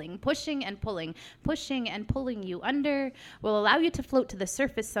and pulling, pushing and pulling, pushing and pulling you under will allow you to float to the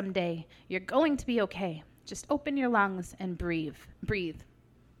surface someday. You're going to be okay. Just open your lungs and breathe. Breathe.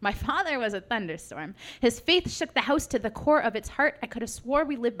 My father was a thunderstorm. His faith shook the house to the core of its heart. I could have swore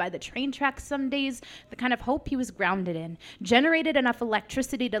we lived by the train tracks some days, the kind of hope he was grounded in. Generated enough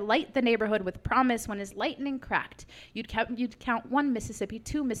electricity to light the neighborhood with promise when his lightning cracked. You'd count 1 Mississippi,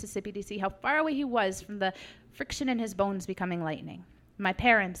 2 Mississippi to see how far away he was from the friction in his bones becoming lightning. My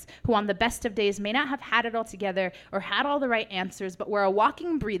parents, who on the best of days may not have had it all together or had all the right answers, but were a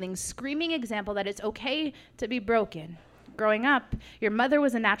walking, breathing, screaming example that it's okay to be broken. Growing up, your mother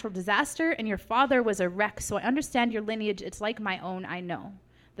was a natural disaster and your father was a wreck, so I understand your lineage. It's like my own, I know.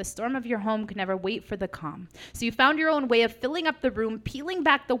 The storm of your home could never wait for the calm. So you found your own way of filling up the room, peeling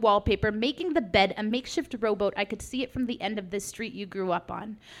back the wallpaper, making the bed, a makeshift rowboat. I could see it from the end of this street you grew up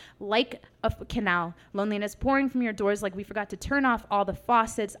on. Like a canal, loneliness pouring from your doors like we forgot to turn off all the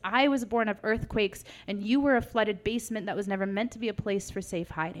faucets. I was born of earthquakes, and you were a flooded basement that was never meant to be a place for safe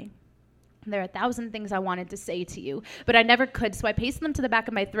hiding. There are 1,000 things I wanted to say to you, but I never could, so I pasted them to the back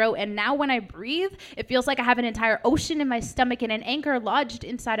of my throat, and now when I breathe, it feels like I have an entire ocean in my stomach and an anchor lodged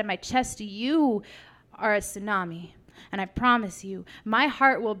inside of my chest. You are a tsunami, and I promise you, my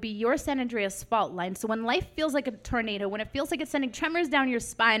heart will be your San Andreas fault line, so when life feels like a tornado, when it feels like it's sending tremors down your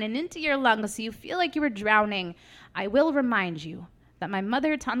spine and into your lungs so you feel like you were drowning, I will remind you that my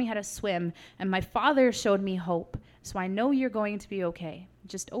mother taught me how to swim, and my father showed me hope. So I know you're going to be okay.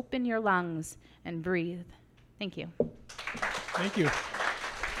 Just open your lungs and breathe. Thank you. Thank you.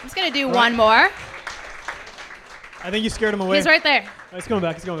 I'm just going to do one more. I think you scared him away. He's right there. Oh, he's coming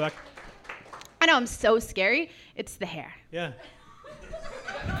back. He's coming back. I know I'm so scary. It's the hair. Yeah.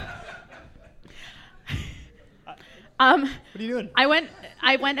 What are you doing? I went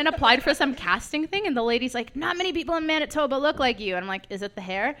and applied for some casting thing, and the lady's like, not many people in Manitoba look like you. And I'm like, is it the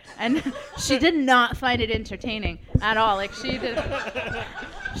hair? And she did not find it entertaining at all. Like, she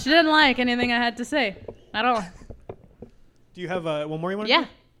didn't like anything I had to say at all. Do you have one more you want to Yeah. do?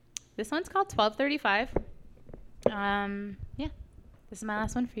 This one's called 1235. Yeah. This is my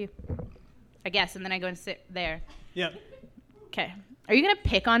last one for you. I guess, and then I go and sit there. Yeah. Okay. Are you going to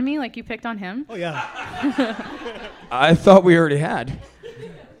pick on me like you picked on him? Oh, yeah. I thought we already had.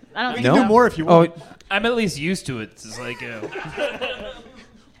 I don't We think can so. do more if you want. I'm at least used to it. It's like,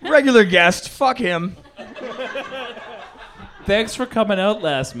 Regular guest. Fuck him. thanks for coming out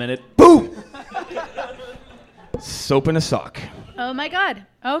last minute. Boom. Soap in a sock. Oh my God.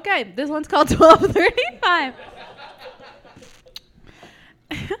 Okay, this one's called 1235.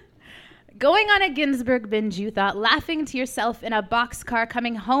 Going on a Ginsberg binge, you thought, laughing to yourself in a boxcar,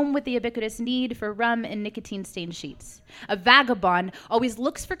 coming home with the ubiquitous need for rum and nicotine-stained sheets. A vagabond always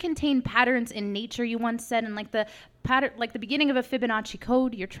looks for contained patterns in nature, you once said, and like the beginning of a Fibonacci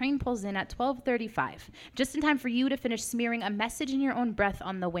code, your train pulls in at 12:35, just in time for you to finish smearing a message in your own breath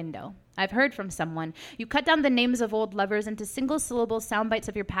on the window. I've heard from someone. You cut down the names of old lovers into single-syllable sound bites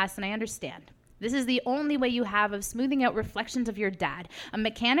of your past, and I understand. This is the only way you have of smoothing out reflections of your dad, a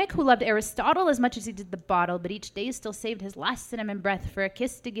mechanic who loved Aristotle as much as he did the bottle, but each day still saved his last cinnamon breath for a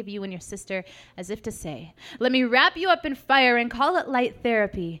kiss to give you and your sister, as if to say, let me wrap you up in fire and call it light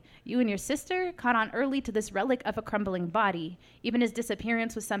therapy. You and your sister caught on early to this relic of a crumbling body. Even his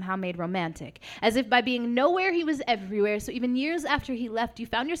disappearance was somehow made romantic, as if by being nowhere he was everywhere, so even years after he left, you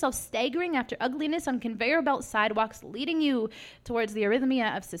found yourself staggering after ugliness on conveyor belt sidewalks leading you towards the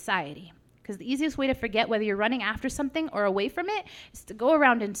arrhythmia of society. Because the easiest way to forget whether you're running after something or away from it is to go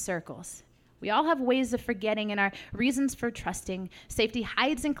around in circles. We all have ways of forgetting and our reasons for trusting. Safety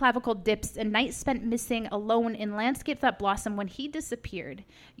hides in clavicle dips and nights spent missing alone in landscapes that blossom. When he disappeared,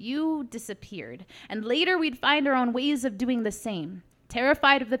 you disappeared. And later we'd find our own ways of doing the same.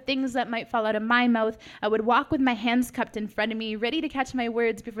 Terrified of the things that might fall out of my mouth, I would walk with my hands cupped in front of me, ready to catch my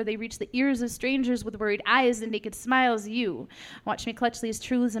words before they reach the ears of strangers with worried eyes and naked smiles. You watch me clutch these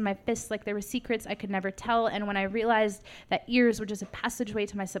truths in my fists like they were secrets I could never tell, and when I realized that ears were just a passageway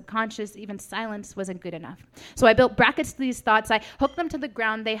to my subconscious, even silence wasn't good enough. So I built brackets to these thoughts. I hooked them to the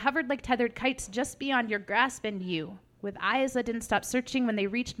ground. They hovered like tethered kites just beyond your grasp, and you, with eyes that didn't stop searching when they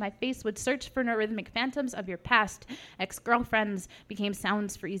reached my face, would search for neurorhythmic phantoms of your past. Ex-girlfriends became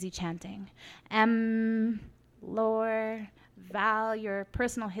sounds for easy chanting. Lore, Val, your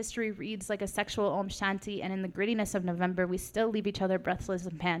personal history reads like a sexual Om Shanti, and in the grittiness of November, we still leave each other breathless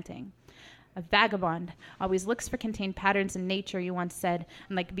and panting. A vagabond always looks for contained patterns in nature, you once said,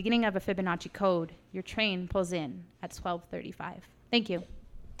 and like the beginning of a Fibonacci code, your train pulls in at 12:35. Thank you.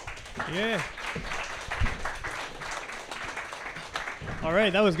 Yeah. All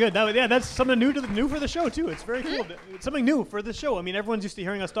right, that was good. That's something new for the show too. It's very cool. It's something new for the show. I mean, everyone's used to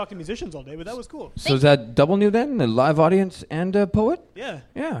hearing us talk to musicians all day, but that was cool. So is that double new then? A live audience and a poet? Yeah.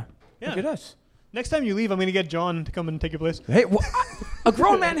 Yeah. Yeah. Look at us. Next time you leave, I'm going to get John to come and take your place. Hey, a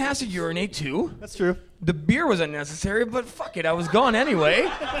grown man has to urinate too. That's true. The beer was unnecessary, but fuck it, I was gone anyway.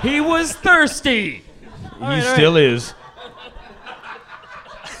 He was thirsty. He still is.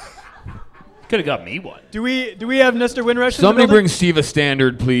 Could have got me one. Do we have Nestor Windrush? Somebody in the bring Steve a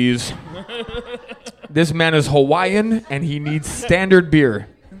standard, please. This man is Hawaiian, and he needs standard beer.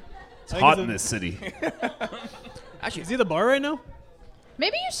 It's hot in this city. Actually, is he at the bar right now?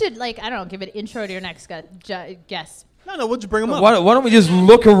 Maybe you should, give an intro to your next guest. No, we'll just bring him up. Why don't we just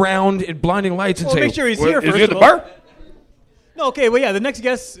look around at blinding lights and Well, say, make sure he's here is first he at the of all." bar? No, okay, well, yeah, the next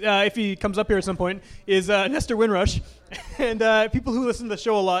guest, if he comes up here at some point, is Nestor Windrush. And people who listen to the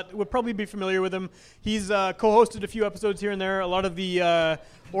show a lot would probably be familiar with him. He's co-hosted a few episodes here and there. A lot of the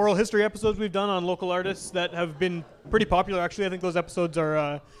oral history episodes we've done on local artists that have been pretty popular, actually. I think those episodes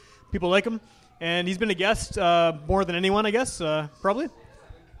are, people like him. And he's been a guest more than anyone, I guess, probably.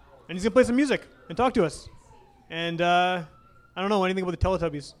 And he's going to play some music and talk to us. And I don't know anything about the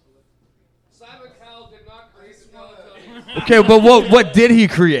Teletubbies. Simon Cowell did not create the Teletubbies. Okay, but what did he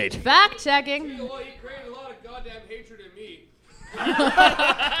create? Fact checking. Well, he created a lot of goddamn hatred in me.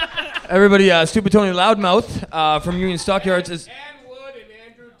 Everybody, Stupid Tony Loudmouth from Union Stockyards is... Ann Wood and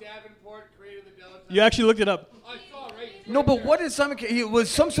Andrew Davenport created the Teletubbies. You actually looked it up. I saw right. No, but what is Simon? It was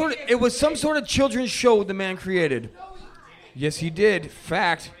some sort of children's show the man created. Yes, he did.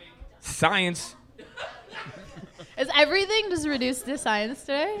 Fact. Science. Is everything just reduced to science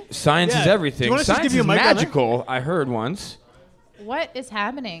today? Science is Do everything. you want us to just Science give you is a mic down there? magical. I heard once. What is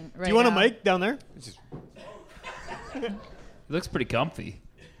happening right now? Do you want a mic down there? It looks pretty comfy.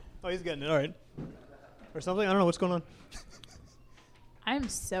 Oh, he's getting it. All right. Or something. I don't know what's going on. I'm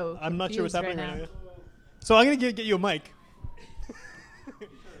so I'm not sure what's confused happening right now. now. So I'm gonna get you a mic.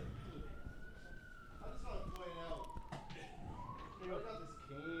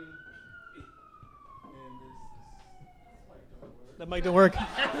 That mic don't work.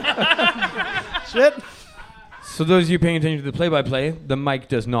 Shit. So those of you paying attention to the play-by-play, the mic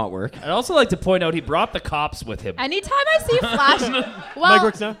does not work. I'd also like to point out he brought the cops with him. Anytime I see flash, well, Mic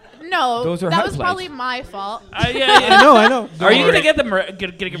works now? no, Those are that hot was plates. probably my fault. I know. Are you worry. gonna get them?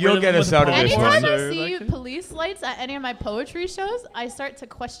 Get You'll rid of get them us with out of this police one. Anytime I or, see like- police lights at any of my poetry shows, I start to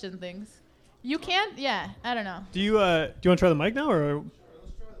question things. You can't? Yeah, I don't know. Do you want to try the mic now, or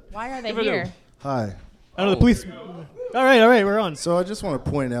Why are they Give it a here? go. Hi. I don't know the police? All right, we're on. So I just want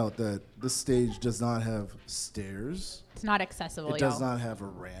to point out that this stage does not have stairs. It's not accessible, It y'all. does not have a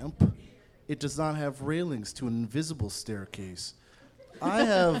ramp. It does not have railings to an invisible staircase. I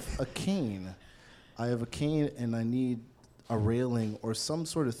have a cane. I have a cane and I need a railing or some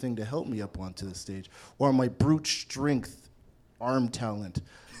sort of thing to help me up onto the stage. Or my brute strength arm talent.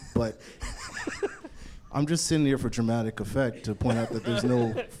 But I'm just sitting here for dramatic effect to point out that there's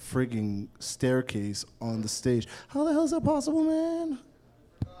no frigging staircase on the stage. How the hell is that possible, man?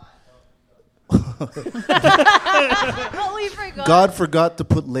 Oh, we forgot. God forgot to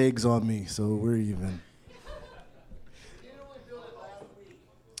put legs on me, so we're even.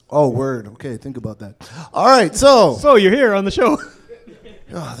 Oh, word. Okay, think about that. All right, so. So you're here on the show.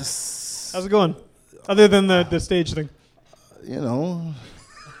 Oh, this, How's it going? Other than the stage thing. you know.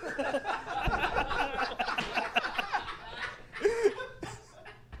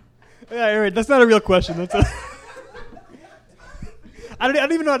 Yeah, all right. That's not a real question. That's a I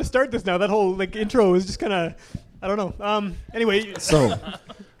don't even know how to start this now. That whole intro is just kind of, I don't know. Anyway, So,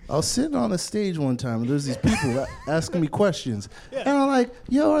 I was sitting on a stage one time, and there's these people asking me questions. And I'm like,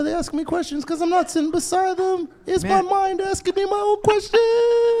 yo, are they asking me questions because I'm not sitting beside them? Is my mind asking me my own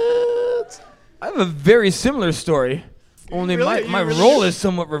questions? I have a very similar story. Only Really? my You really role do? is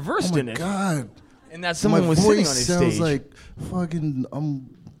somewhat reversed Oh in my it. God. And that someone my was voice sitting on his sounds stage. like fucking,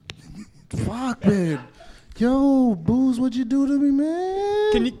 fuck, man. Yo, Booze, what'd you do to me,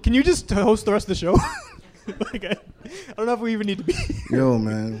 man? can you just host the rest of the show? I don't know if we even need to be. Yo,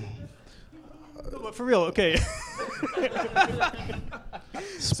 man. No, but for real, okay.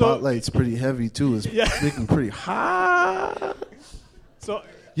 Spotlight's pretty heavy, too. It's Yeah. making pretty hot. So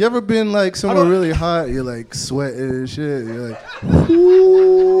You ever been like somewhere don't- really hot? You're like sweating and shit. You're like,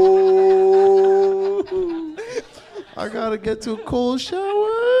 ooh, I gotta get to a cold shower.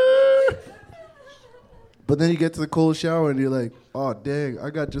 But then you get to the cold shower and you're like, oh dang, I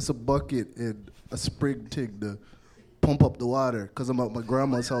got just a bucket and a spring thing to pump up the water because I'm at my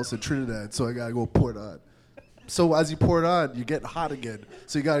grandma's house in Trinidad, so I gotta go pour it on. So as you pour it on, you get hot again.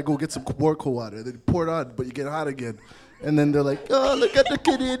 So you gotta go get some more cold water. Then you pour it on, but you get hot again. And then they're like, oh, look at the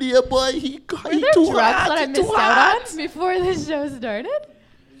Canadian boy. He Were too there drugs hot. that I he too missed hot. out on before this show started?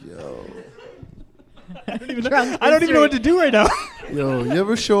 Yo, I don't even know what to do right now. yo, you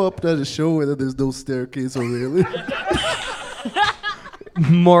ever show up at a show where there's no staircase or railing?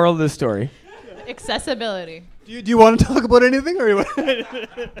 Moral of the story. Accessibility. Do you want to talk about anything, or what?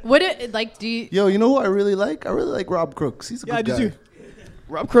 Would it like? Do you? Yo, you know who I really like? I really like Rob Crooks. He's a Yeah, I good do guy. too.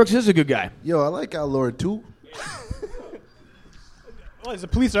 Rob Crooks is a good guy. Yo, I like Al Lord too. Oh, the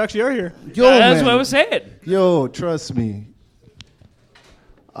police actually are here. Yo, That's man. what I was saying. Yo, trust me.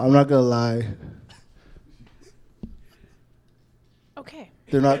 I'm not gonna lie. Okay.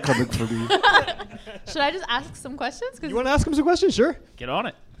 They're not coming for me. Should I just ask some questions? You want to ask him some questions? Sure. Get on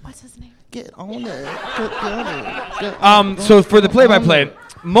it. What's his name? Get on it. Get on it. So for the play-by-play,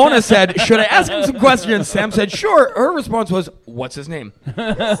 Mona said, should I ask him some questions? Sam said, sure. Her response was, what's his name?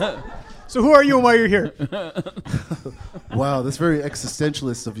 So who are you and why you're here? Wow, that's very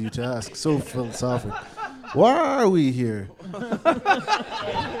existentialist of you to ask. So philosophic. Why are we here?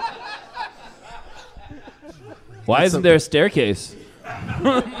 Why isn't there a staircase?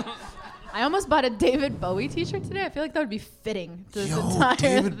 I almost bought a David Bowie T-shirt today. I feel like that would be fitting to this Yo, entire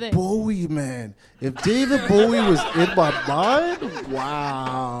David thing. Bowie, man. If David Bowie was in my mind,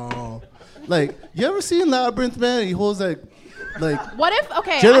 wow. Like, you ever seen Labyrinth, man? He holds like Like What if?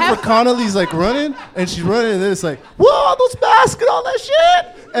 Okay. I Jennifer have- Connelly's like running, and she's running, and then it's like, whoa, those masks and all that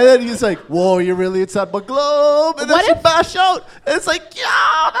shit. And then he's like, whoa, you're really inside my globe. And then What she if- bash out, and it's like, yo,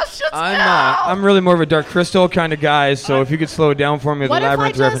 that shit's I'm really more of a Dark Crystal kind of guy. So if you could slow it down for me with the What if I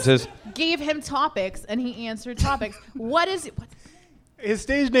labyrinth just references. gave him topics and he answered topics? What His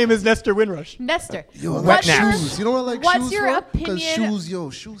stage name is Nestor Windrush. Nestor? Yo, I like what's your- shoes. You know what I like what's shoes your for? Because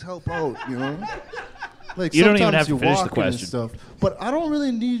opinion- shoes help out, you know? Like You don't even sometimes have to you're finish the walking and question. stuff. But I don't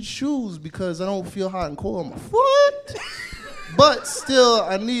really need shoes because I don't feel hot and cold on my foot. But still,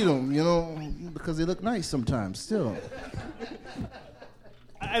 I need them, you know, because they look nice sometimes still.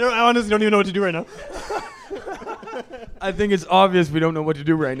 I honestly don't even know what to do right now. I think it's obvious we don't know what to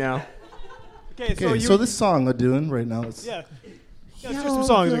do right now. Okay, Okay, so this song I'm doing right now is... Yeah. Yeah, let's hear some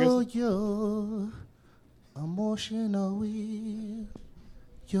songs, I guess. Yo, emotionally.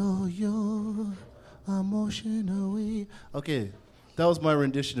 Yo, emotionally. Okay, that was my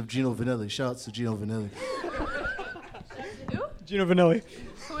rendition of Gino Vanelli. Shouts to Gino Vanelli. Gino Vanelli.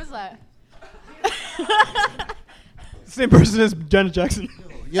 Who is that? Same person as Janet Jackson.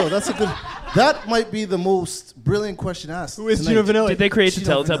 Yo, that's a good... That might be the most brilliant question asked. Who is tonight. Gino Vanelli? Did they create the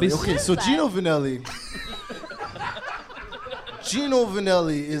Gino Teletubbies? Vanelli. Okay, so that? Gino Vanelli... Gino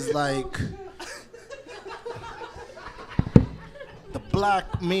Vanelli is like... the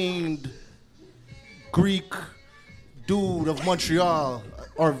black-maned Greek dude of Montreal,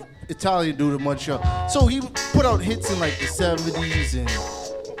 or Italian dude of Montreal. So he put out hits in like the 70s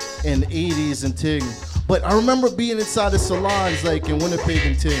and 80s and ting. But I remember being inside the salons like in Winnipeg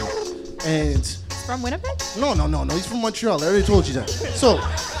and ting. And From Winnipeg? no, he's from Montreal. I already told you that. So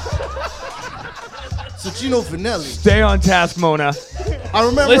Gino Vanelli. Stay on task, Mona. I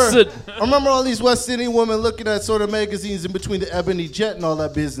remember Listen. I remember all these West Indian women looking at sort of magazines in between the Ebony Jet and all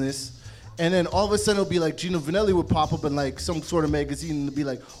that business. And then all of a sudden it'll be like Gino Vanelli would pop up in like some sort of magazine and it'd be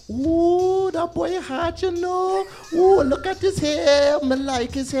like, ooh, that boy hot, you know. Ooh, look at his hair. I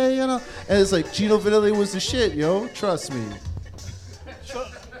like his hair, you know. And it's like Gino Vanelli was the shit, yo. Trust me.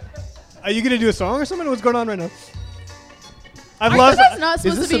 Are you going to do a song or something? What's going on right now? I've Are lost... you guys not Is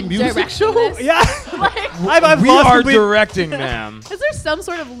supposed this to a be music directing show? this? Yeah. Like, I've We lost are complete... directing, ma'am. is there some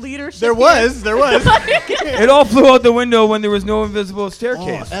sort of leadership? There here? was. There was. It all flew out the window when there was no invisible Oh,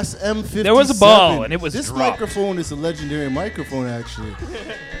 staircase. SM57. There was a ball, and it was This dropped. microphone is a legendary microphone, actually.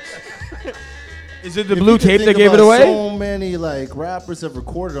 Is it the If blue you can tape that think gave it about away? So many like rappers have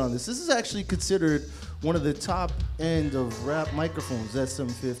recorded on this. This is actually considered one of the top end of rap microphones.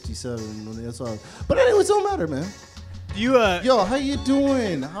 SM57. That's all. But anyways, it don't matter, man. You, Yo, how you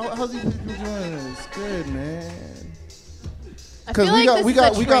doing? How's you people doing? It's good, man. I feel Because like we this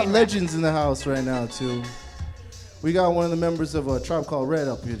got is a we got train wreck. legends in the house right now too. We got one of the members of a Tribe Called Red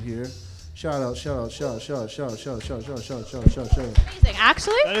up in here. Shout out. Amazing.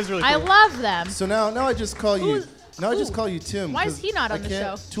 Actually, That is really I cool. love them. So now I just call you. Who's- Now I just who? call you Tim. Why is 'cause he not on I the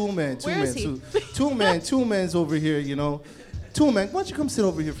can't- show? Two man. Where is he? Two man's over here. You know, two man. Why don't you come sit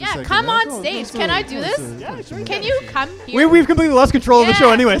over here for a Yeah, second? come man? on stage. Can I do this? Can you come here? we've completely lost control of the show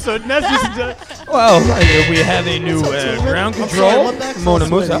Yeah. anyway, so Nez just... Well, we have a new ground I'm control. sorry, my back's all Mona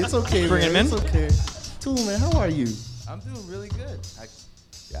sweaty. Musa. It's okay, Bring man. him in. It's okay. Two man, how are you? I'm doing really good.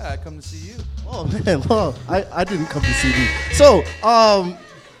 I come to see you. Oh man, well, I didn't come to see you. So,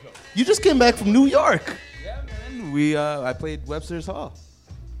 you just came back from New York. Yeah, man. I played Webster's Hall.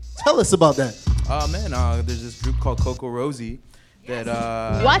 Tell us about that. Oh man, there's this group called Coco Rosie that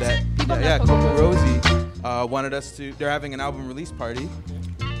What? that- People know yeah, Coco Coco Rosie wanted us to. They're having an album release party,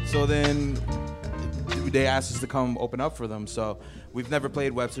 so then they asked us to come open up for them. So we've never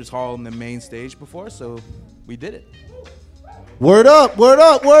played Webster's Hall on the main stage before, so we did it. Word up, word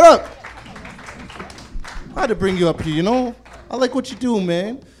up, word up. I had to bring you up here, you know. I like what you do,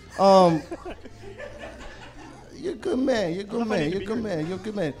 man. You're a good man. You're a good man. You're a good man. You're a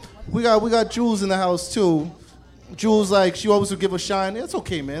good man. We got Jules in the house too. Jules, like, she always would give a shine. It's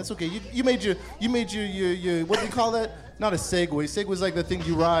okay, man. It's okay. You made your what do you call that? Not a Segway. Segway's like the thing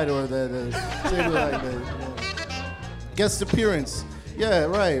you ride, or the Segway like the guest appearance. Yeah,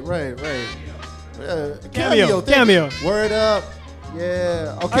 right. Cameo, thank cameo. you. Word up.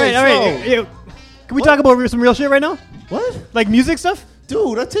 Yeah. Okay. all right. Can we talk about some real shit right now? What? Like music stuff?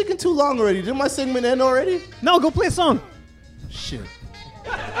 Dude, I'm taking too long already. Did my segment end already? No, go play a song. Shit.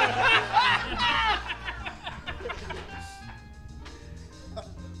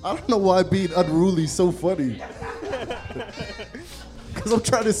 I don't know why being unruly is so funny. Because I'm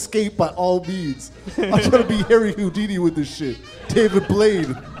trying to escape by all means. I'm trying to be Harry Houdini with this shit. David Blade.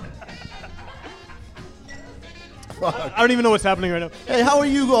 I don't even know what's happening right now. Hey, how are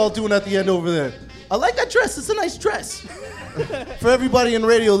you all doing at the end over there? I like that dress. It's a nice dress. For everybody in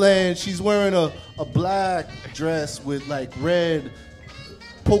Radio Land, she's wearing a black dress with like red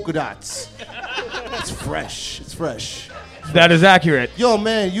polka dots. It's fresh. It's fresh. That is accurate. Yo,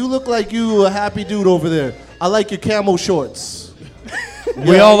 man, you look like you a happy dude over there. I like your camo shorts.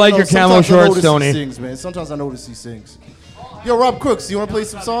 We all like your camo sometimes I shorts, notice Tony. These things, man. Sometimes I notice these things. Yo, Rob Crooks, you want to play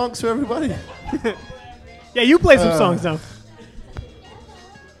some songs for everybody? Yeah, you play some songs now.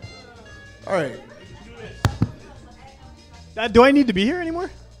 All right. Do I need to be here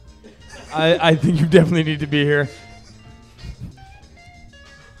anymore? I think you definitely need to be here.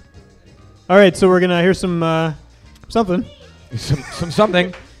 All right, so we're gonna hear some something.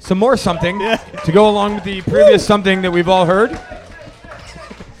 Some more something to go along with the previous something that we've all heard.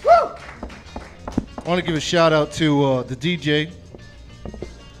 I want to give a shout out to the DJ.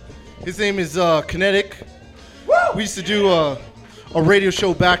 His name is Kinetic. We used to do a radio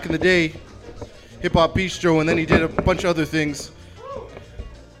show back in the day, Hip Hop Bistro, and then he did a bunch of other things.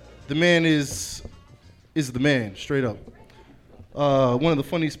 The man is the man, straight up. One of the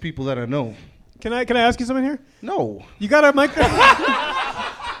funniest people that I know. Can I ask you something here? No. You got a mic?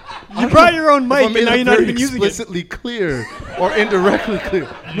 You brought your own mic, and now you're not even using it. Explicitly clear or indirectly clear.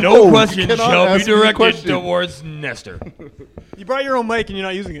 No question you cannot shall be ask me a directed question. towards Nestor. You brought your own mic, and you're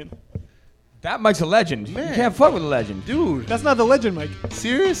not using it. That mic's a legend. Man. You can't fuck with a legend. Dude. That's not the legend mic.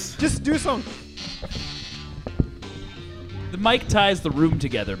 Serious? Just do a song. The mic ties the room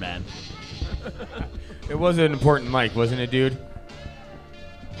together, man. It was an important mic, wasn't it, dude?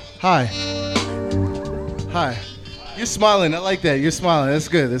 Hi. Hi. You're smiling. I like that. You're smiling. That's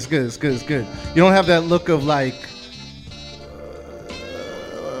good. That's good. That's good. That's good. You don't have that look of like.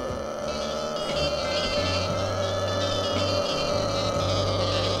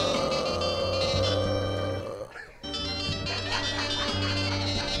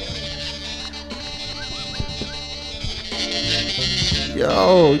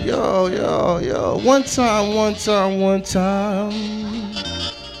 Yo. One time.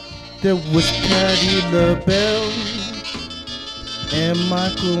 There was Patti LaBelle and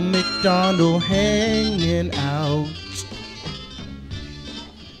Michael McDonald hanging out.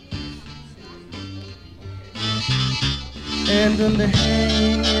 And when they're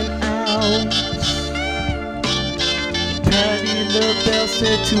hanging out, Patti LaBelle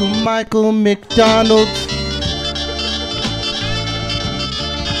said to Michael McDonald,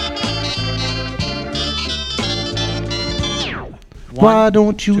 why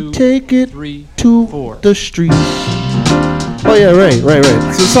don't you take it to the streets? Oh yeah, right.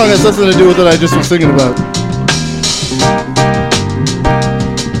 It's a song has nothing to do with what I just was singing about.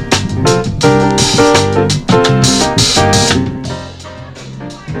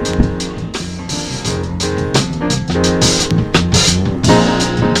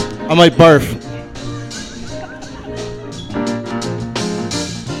 I might barf.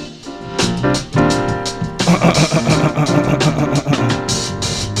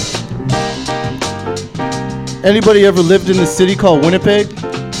 Anybody ever lived in a city called Winnipeg?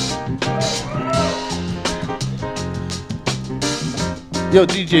 Yo,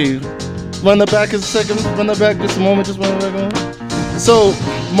 DJ, run that back just a second. Run that back just a moment. Just run that back. So,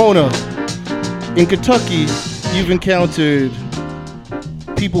 Mona, in Kentucky, you've encountered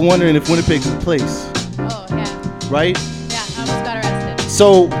people wondering if Winnipeg's a place. Oh, yeah. Right? Yeah, I almost got arrested.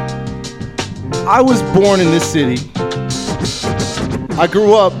 So, I was born in this city. I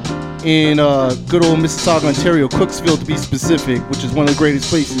grew up in good old Mississauga, Ontario, Cooksville to be specific, which is one of the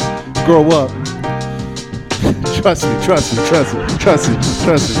greatest places to grow up. Trust me.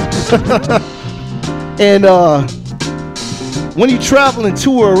 And when you travel and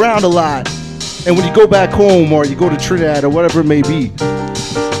tour around a lot, and when you go back home or you go to Trinidad or whatever it may be,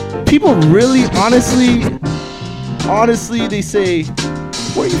 people really, honestly, they say,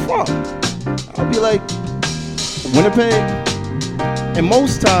 where are you from? I'll be like, Winnipeg. And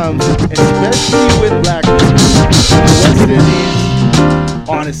most times, especially with black people, the West Indies,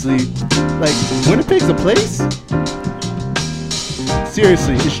 honestly, like, Winnipeg's a place?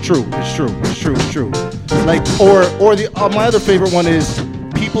 Seriously, it's true. Like, or my other favorite one is,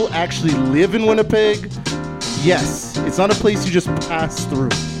 people actually live in Winnipeg? Yes. It's not a place you just pass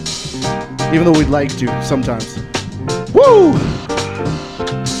through. Even though we'd like to sometimes. Woo!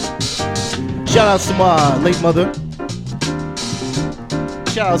 Shout out to my late mother.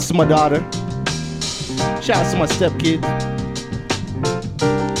 Shout out to my daughter. Shout out to my stepkids.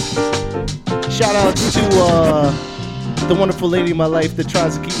 Shout out to the wonderful lady in my life that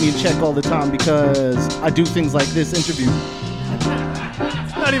tries to keep me in check all the time because I do things like this interview.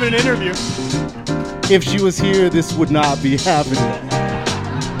 It's not even an interview. If she was here, this would not be happening.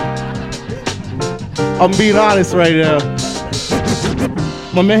 I'm being honest right now.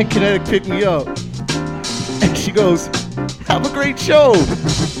 My man Kinetic picked me up. And she goes, have a great show.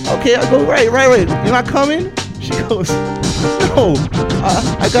 Okay, I go, right. You're not coming? She goes, no,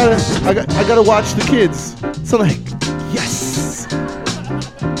 I gotta watch the kids. So I'm like, yes.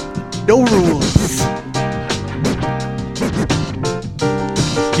 No rules.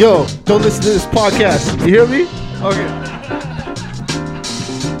 Yo, don't listen to this podcast. You hear me? Okay.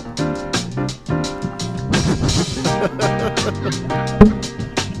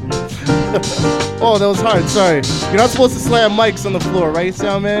 Oh, that was hard. Sorry. You're not supposed to slam mics on the floor, right,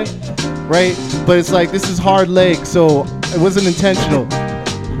 sound man? Right? But it's like, this is hard leg, so it wasn't intentional.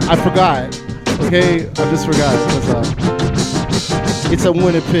 I forgot. Okay? I just forgot. It's a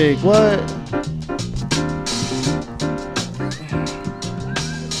Winnipeg. What?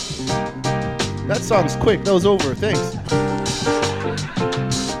 That song's quick. That was over. Thanks.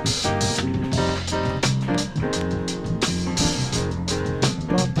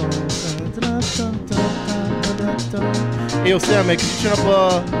 Hey, yo, Sam, man, can you turn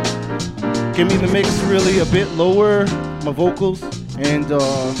up, give me the mix really a bit lower, my vocals, and,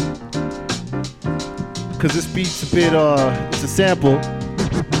 cause this beat's a bit, it's a sample,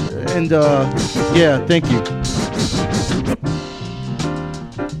 and, yeah, thank you.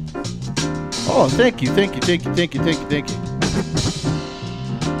 Oh, thank you.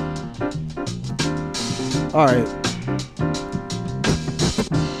 All right.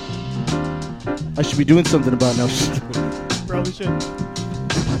 I should be doing something about it now. Probably should.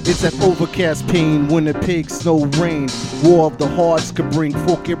 It's that overcast pain, Winnipeg, snow, rain. War of the hearts could bring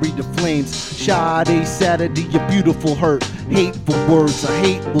Fauquier to flames. Sade, Saturday, a beautiful hurt. Hateful words, a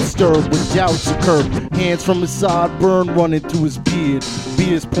hate will stir when doubts occur. Hands from his side burn, running through his beard.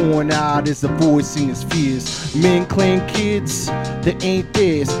 Beers pouring out as the voicing his fears. Men claim kids that ain't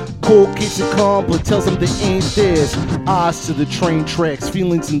theirs. Cold kids that come, but tells them they ain't theirs. Eyes to the train tracks,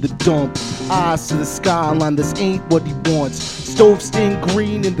 feelings in the dump. Eyes to the skyline, this ain't what he wants. Stove stained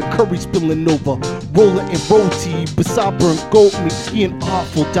green and the curry spilling over. Roller and roti, beside burnt goat meat. He an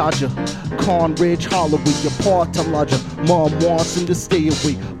awful dodger. Conridge, Holloway, apart to lodger. Mom wants him to stay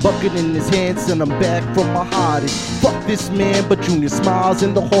away. Bucket in his hand, send him back from my hiding. Fuck this man, but Junior smiles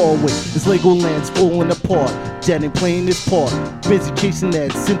in the hallway. His Legoland's falling apart. Daddy playing his part. Busy chasing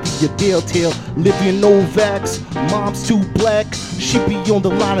that Cynthia Dale tail. Livia Novak's mom's too black. She be on the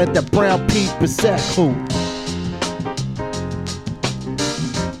line at that brown paper sack. Oh.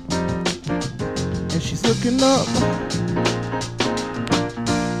 And she's looking up.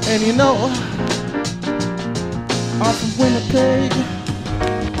 And you know, I'm from Winnipeg.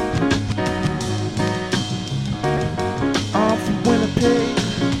 I'm from Winnipeg.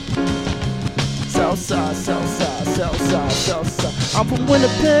 Southside, Southside, Southside, Southside. I'm from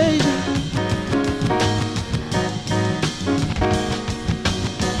Winnipeg.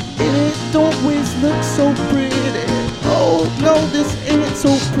 It don't always look so pretty. Oh no, this ain't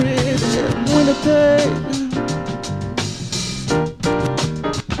so pretty. Winnipeg.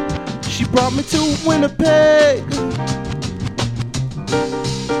 She brought me to Winnipeg.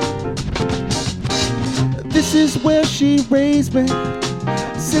 This is where she raised me.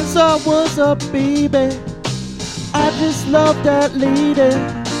 Since I was a baby, I just love that lady.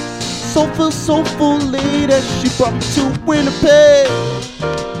 Soulful lady. She brought me to Winnipeg.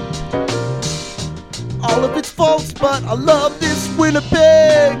 All of its faults, but I love this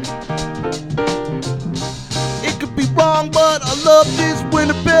Winnipeg. It could be wrong, but I love this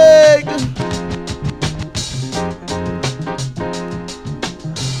Winnipeg.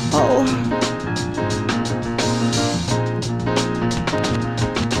 Oh.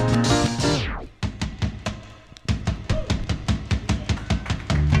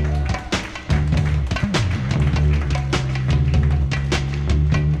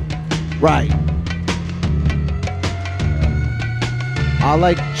 Right. I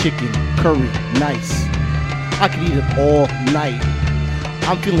like chicken, curry, nice. I could eat it all night.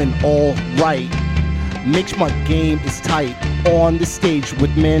 I'm feeling all right. Makes my game is tight. On the stage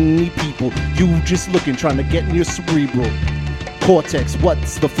with many people. You just looking, trying to get in your cerebral cortex.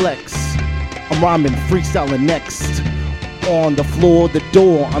 What's the flex? I'm rhyming, freestyling next. On the floor, the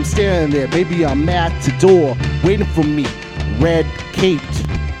door. I'm staring there. Baby, I'm at the door. Waiting for me. Red caped.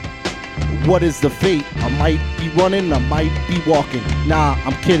 What is the fate? I might be running, I might be walking. Nah,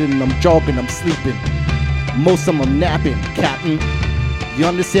 I'm kidding, I'm jogging, I'm sleeping. Most of them I'm napping, Captain. You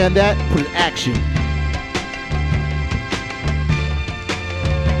understand that? Put in action.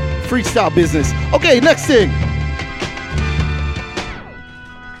 Freestyle business. Okay, next thing.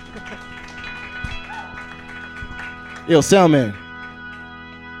 Yo, sound man.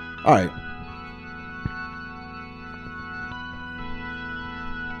 All right.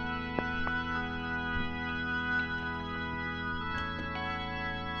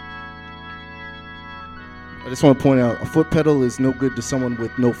 just want to point out, a foot pedal is no good to someone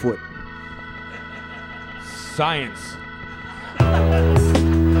with no foot. Science.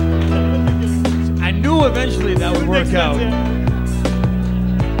 I knew eventually that would work out.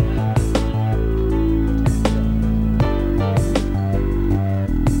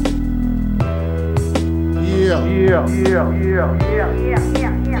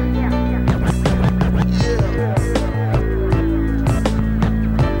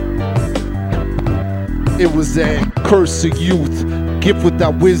 It was that curse of youth, gift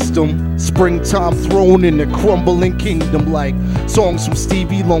without wisdom, springtime thrown in a crumbling kingdom, like songs from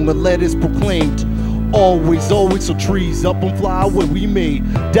Stevie Longer letters proclaimed. Always, always, so trees up and fly where we may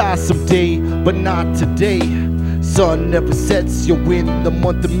die someday, but not today. Sun never sets, you're in the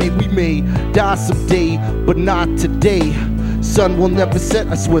month of May. We may die someday, but not today. Sun will never set,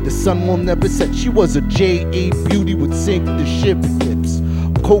 I swear the sun will never set. She was a J.A. beauty, would sink the ship lips.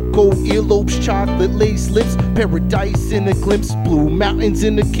 Cocoa earlobes, chocolate lace lips, paradise in a glimpse, blue mountains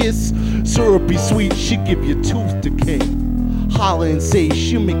in a kiss. Syrupy sweet, she'd give you tooth decay. Holler and say,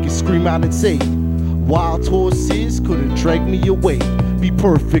 she'll make you scream out and say, wild horses couldn't drag me away. Be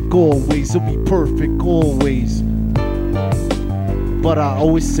perfect always, it'll be perfect always. But I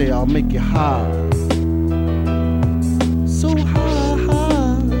always say I'll make you high. So high,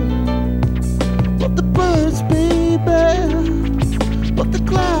 high. But the birds, baby, but the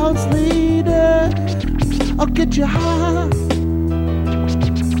clouds, lady, I'll get you high.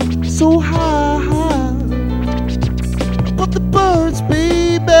 So high, high. But the birds,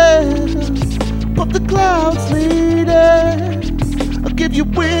 baby, but the clouds, lady, I'll give you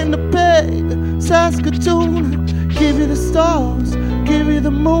Winnipeg, Saskatoon, give you the stars, give you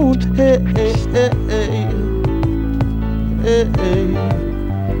the moon. Hey, hey, hey, hey. Hey, hey.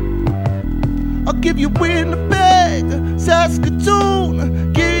 I'll give you Winnipeg,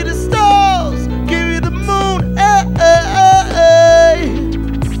 Saskatoon, give you the stars, give you the moon. Hey, hey, hey,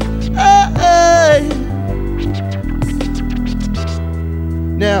 hey, hey.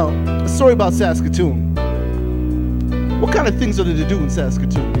 Now, a story about Saskatoon. What kind of things are there to do in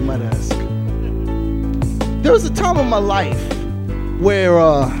Saskatoon, you might ask? There was a time in my life where it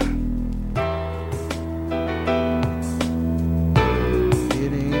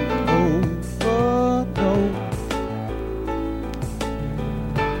ain't over, no.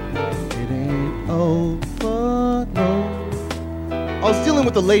 It ain't over, no. I was dealing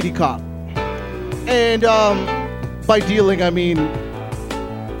with a lady cop. And by dealing, I mean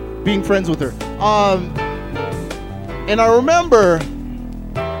being friends with her. And I remember,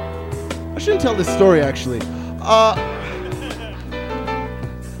 I shouldn't tell this story actually.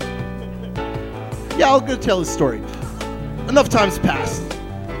 Yeah, I'm gonna tell this story. Enough time's passed.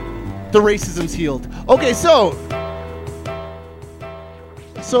 The racism's healed. Okay, so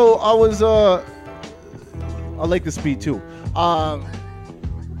I was, I like this beat too.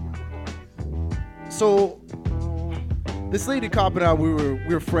 So this lady cop and I, we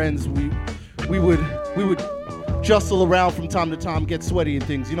were friends. We would jostle around from time to time, get sweaty and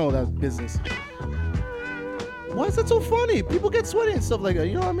things. You know that business. Why is that so funny? People get sweaty and stuff like that.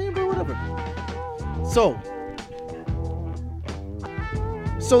 You know what I mean? But whatever. So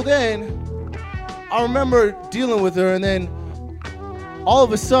then I remember dealing with her, and then all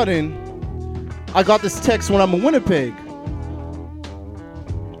of a sudden I got this text when I'm in Winnipeg.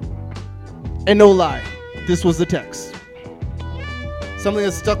 And no lie, this was the text. Something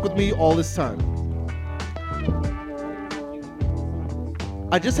that stuck with me all this time.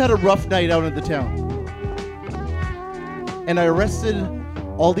 I just had a rough night out in the town. And I arrested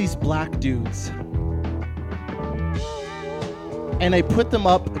all these black dudes. And I put them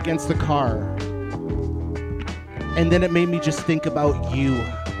up against the car. And then it made me just think about you.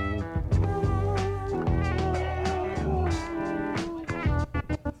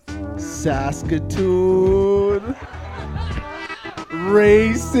 Saskatoon.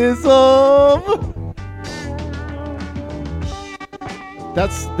 Racism.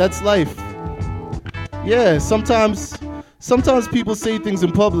 That's life. Yeah, sometimes people say things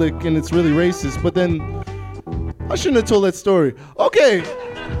in public and it's really racist, but then I shouldn't have told that story. Okay.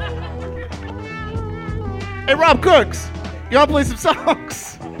 Hey, Rob Cooks, you wanna play some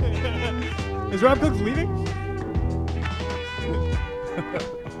songs? Is Rob Cooks leaving?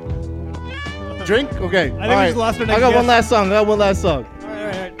 Drink? Okay. I think we just lost our next I got guest. one last song. All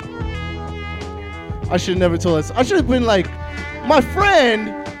right. I should have never told us. I should have been like, my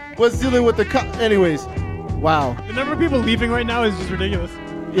friend was dealing with the anyways. Wow. The number of people leaving right now is just ridiculous.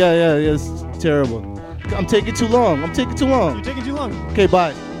 Yeah, it's terrible. I'm taking too long. You're taking too long. Okay,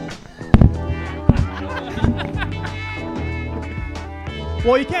 bye.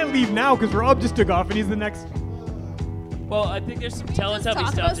 Well, you can't leave now because Rob just took off and he's the next. Well, I think there's some just Teletubby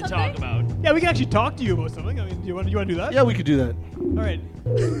talk stuff about to talk about. Yeah, we can actually talk to you about something. I mean, do you want to do that? Yeah, we could do that. All right.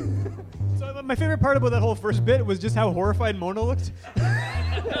 So my favorite part about that whole first bit was just how horrified Mona looked.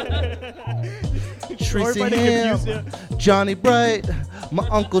 Tracy Horrified and Ham, confused, yeah. Johnny Bright, my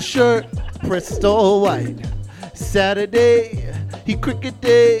uncle's shirt, Presto White. Saturday, he cricket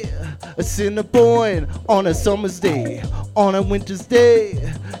day, a Cinnabon on a summer's day, on a winter's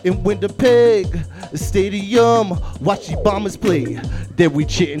day, in Winnipeg Stadium, watch the Bombers play. Then we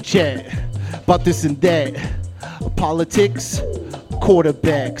chit and chat about this and that, politics,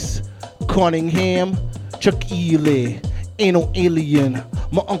 quarterbacks, Cunningham, Chuck Ely, ain't no alien.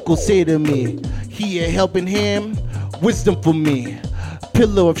 My uncle say to me, he ain't helping him, wisdom for me,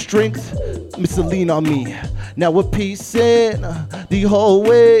 pillar of strength, miscellaneous on me. Now we're pacing the whole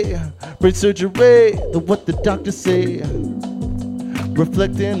way, brain surgery, what the doctor say.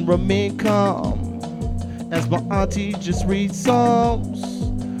 Reflecting, remain calm, as my auntie just reads Psalms.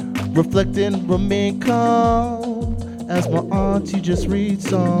 Reflecting, remain calm, as my auntie just reads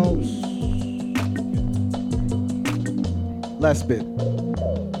Psalms. Last bit.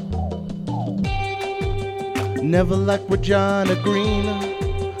 Never like Regina Green,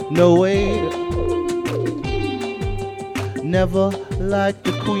 no way. Never like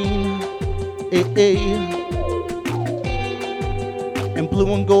the Queen, And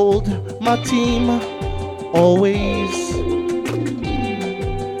blue and gold, my team, always.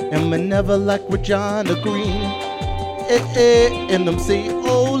 And I never like Regina Green, And them say,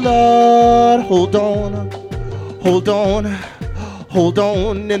 oh Lord, hold on, hold on, hold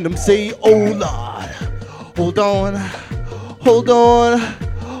on. And them say, oh Lord, hold on, hold on,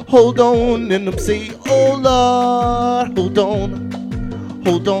 hold on. And them say, oh Lord, hold on,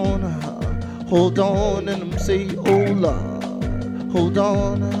 hold on, hold on. And them say, oh Lord, hold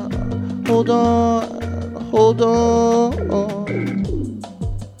on, hold on, hold on.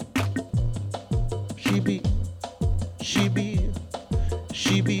 She be, she be,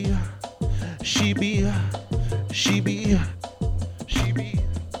 she be, she be, she be, she be.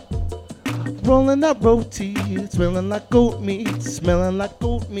 Rolling that roti, smelling like goat meat, smelling like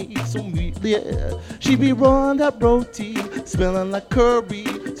goat meat, so meat, yeah. She be rolling that roti, smelling like curry,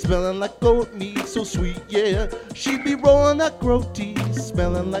 smelling like goat meat, so sweet, yeah. She be rolling that roti,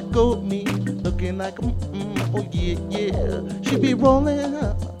 smelling like goat meat, looking like, oh yeah, yeah. She be rolling,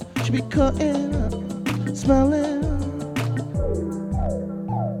 she be cutting, smelling.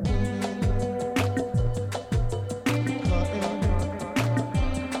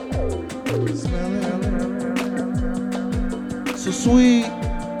 So sweet.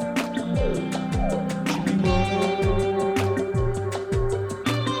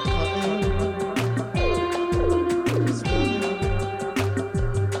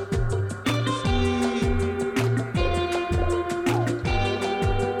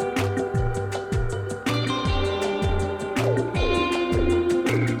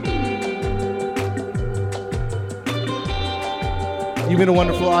 You've been a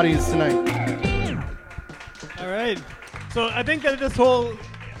wonderful audience tonight. All right. So I think that this whole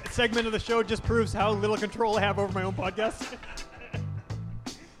segment of the show just proves how little control I have over my own podcast.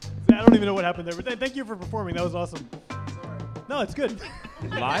 I don't even know what happened there, but thank you for performing. That was awesome. No, it's good.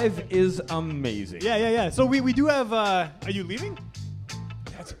 Live is amazing. Yeah. So we do have. Are you leaving?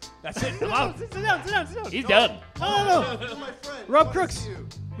 That's it. No, sit down. He's done. No. Rob Crooks.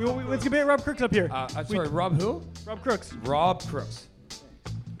 Let's get Rob Crooks up here. I'm sorry, Rob who? Rob Crooks. Rob Crooks.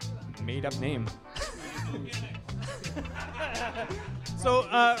 Made up name. So,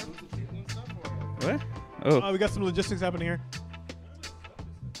 What? we got some logistics happening here.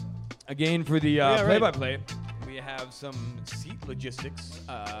 Again, for the Yeah, right. play-by-play, we have some seat logistics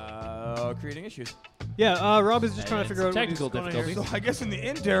creating issues. Yeah, Rob is just trying to figure out technical what he's going on here. difficulties. So I guess in the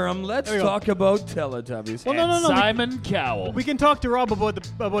interim, let's There we go. talk about Teletubbies. Well, no. Simon Cowell. We can talk to Rob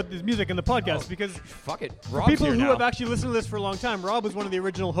about his music and the podcast because Fuck it. for Rob's people here who now. have actually listened to this for a long time, Rob was one of the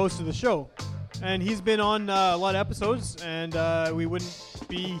original hosts of the show, and he's been on a lot of episodes, and we wouldn't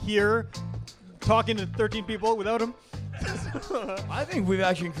be here talking to 13 people without him. I think we've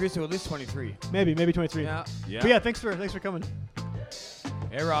actually increased to at least 23. Maybe 23. Yeah. But yeah, thanks for coming.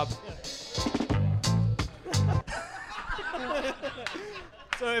 Hey, Rob.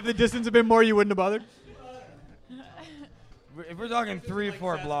 So if the distance had been more, you wouldn't have bothered. If we're talking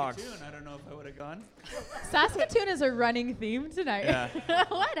 3-4 blocks. I don't know if I would have gone. Saskatoon is a running theme tonight. Yeah.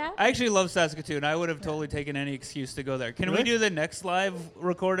 What? I actually love Saskatoon. I would have totally taken any excuse to go there. Can we Really? do the next live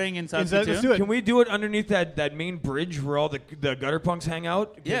recording in Let's Saskatoon? do it. Can we do it underneath that main bridge where all the gutter punks hang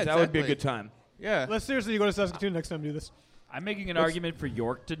out? 'Cause Yeah, that would be a exactly. good time. Yeah. Let's seriously go to Saskatoon next time and do this. I'm making an argument for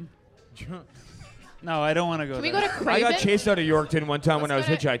Yorkton. No, I don't want to go Can we there. go to I Craven? got chased out of Yorkton one time when I was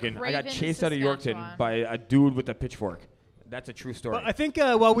Let's go to hitchhiking. I got Craven, chased out of Yorkton Saskatchewan. by a dude with a pitchfork. That's a true story. Well, I think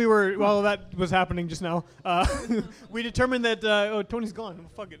while that was happening just now, we determined that Tony's gone. Well,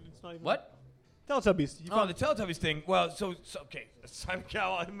 fuck it, it's not even What? Teletubbies. You Oh, the Teletubbies thing. Well, so okay. Simon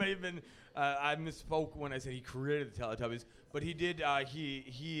Cowell, I may have been, I misspoke when I said he created the Teletubbies, but he did.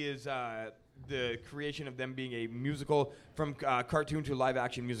 He is the creation of them being a musical from cartoon to live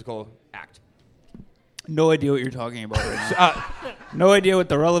action musical act. No idea what you're talking about right now. No idea what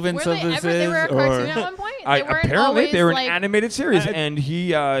the relevance Were of they this ever? They were a is. cartoon Or at one point. They weren't Apparently, always they were an like, animated series, and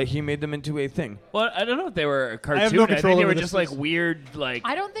he made them into a thing. Well, I don't know if they were a cartoon. have no I think control they over were this. just like weird, like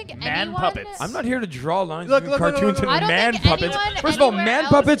I don't think man anyone. puppets. I'm not here to draw lines Look, between look, cartoons I and don't man think puppets. anyone First of all, anywhere man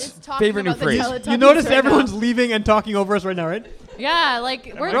else puppets, is talking favorite new about the phrase. Teletubbies You notice right everyone's now. leaving and talking over us right now, right? Yeah,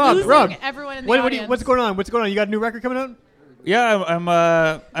 like we're Rob, losing everyone in the audience. what's going on? What's going on? You got a new record coming out? Yeah,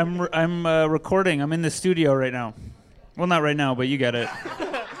 I'm recording. I'm in the studio right now. Well, not right now, but you get it.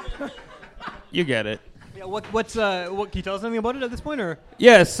 You get it. Yeah. What can you tell us anything about it at this point, or?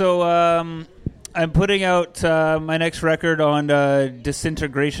 Yeah, so I'm putting out my next record on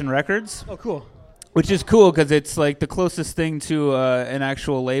Disintegration Records, Oh, cool. which is cool because it's like the closest thing to an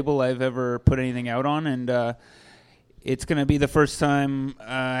actual label I've ever put anything out on, and it's going to be the first time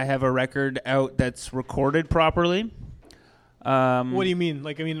I have a record out that's recorded properly. What do you mean?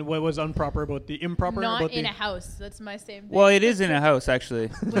 Like, I mean, what was improper about the improper? Not about in the a house. That's my same thing. Well, it is in a house, actually.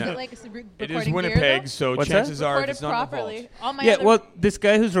 Was it like It is recording Winnipeg, gear, though? so What's chances that? are Recorded it's not in the properly. vault. All my Yeah, other well, this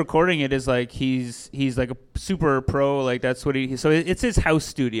guy who's recording it is like he's like a super pro, like that's what he. So it's his house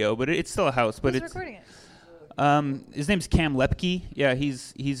studio, but it's still a house. But Who's it's recording it? his name's Cam Lepke. Yeah,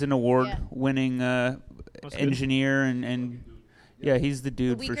 he's an award-winning engineer and yeah, he's the The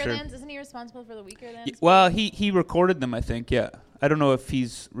dude for sure. Weakerlands, isn't he responsible for the Weakerlands? Well, he recorded them, I think. Yeah, I don't know if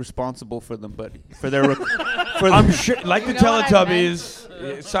he's responsible for them, but for their I'm sure, like the You know what I Teletubbies, Simon You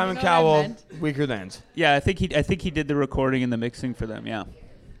know what I Cowell, meant. Weaker Lands. yeah, I think he did the recording and the mixing for them. Yeah.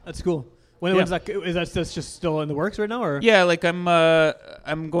 That's cool. When's that? Is that that's just still in the works right now, or? Yeah, like I'm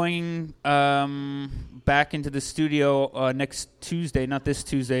going back into the studio next Tuesday, not this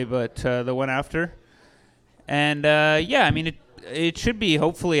Tuesday, but the one after. And yeah, I mean it should be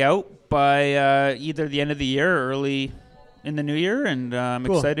hopefully out by either the end of the year or early in the new year, and I'm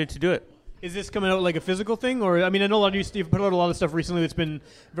Cool. excited to do it. Is this coming out like a physical thing, or I mean, I know a lot of you, Steve, put out a lot of stuff recently that's been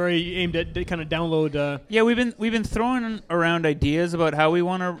very aimed at kind of download. Yeah, we've been throwing around ideas about how we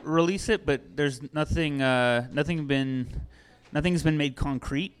want to release it, but there's nothing's been made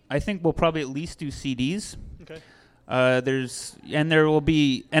concrete. I think we'll probably at least do CDs. Okay. There will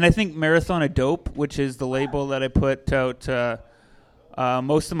be, and I think Marathon of Dope, which is the label that I put out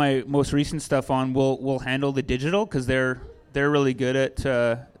most of my most recent stuff on, will handle the digital because they're really good at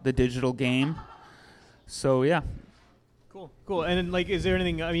the digital game. So yeah. Cool. And then, like, is there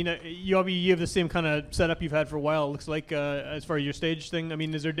anything? I mean, you have the same kind of setup you've had for a while. It looks like as far as your stage thing. I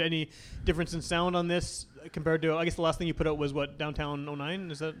mean, is there any difference in sound on this compared to? I guess the last thing you put out was what, Downtown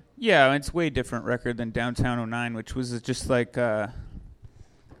 09? Is that? Yeah, it's way different record than Downtown 09, which was just a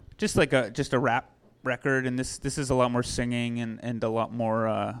rap record, and this is a lot more singing and a lot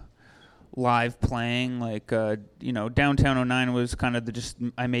more live playing. Like Downtown 09 was kind of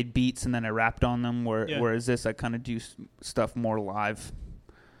I made beats and then I rapped on them. Whereas this, I kind of do stuff more live.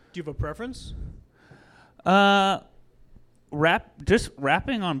 Do you have a preference?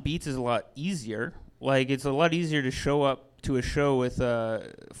 Rapping on beats is a lot easier. Like, it's a lot easier to show up to a show with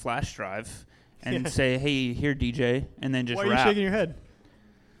a flash drive and say, "Hey, here, DJ," and then just Why are rap. you shaking your head?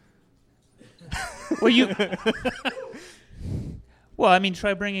 Well, I mean,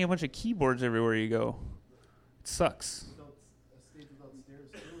 try bringing a bunch of keyboards everywhere you go. It sucks.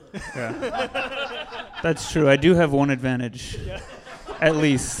 Yeah. That's true. I do have one advantage, at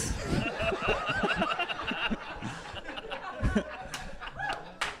least.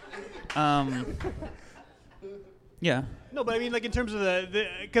 Yeah. No, but I mean, like, in terms of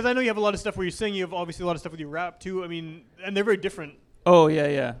because I know you have a lot of stuff where you sing. You have obviously a lot of stuff with your rap too. I mean, and they're very different. Oh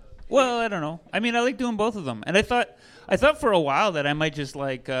yeah. Well, I don't know. I mean, I like doing both of them, and I thought for a while that I might just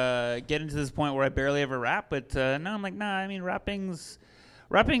like get into this point where I barely ever rap, but now I'm like, nah. I mean, rapping's.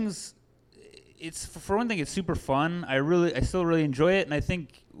 It's for one thing, it's super fun. I still really enjoy it, and I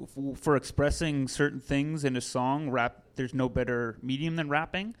think for expressing certain things in a song, rap. There's no better medium than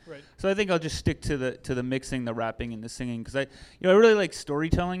rapping. Right. So I think I'll just stick to the mixing, the rapping, and the singing because I really like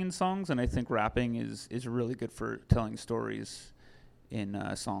storytelling in songs, and I think rapping is really good for telling stories in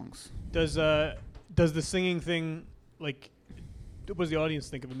songs. Does the singing thing, like, what does the audience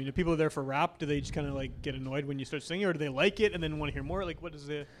think of it? I mean, are people there for rap? Do they just kind of like get annoyed when you start singing, or do they like it and then want to hear more? Like, what is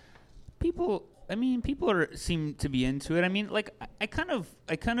the People, I mean, people seem to be into it. I mean, like I kind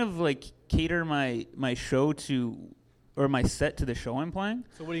of like cater my show to, or my set to the show I'm playing.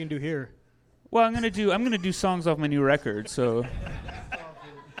 So what are you gonna do here? Well, I'm gonna do songs off my new record. So,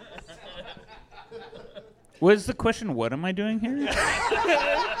 was the question, what am I doing here?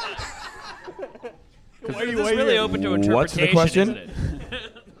 Why are you This is really open to interpretation. What's the question? Isn't it?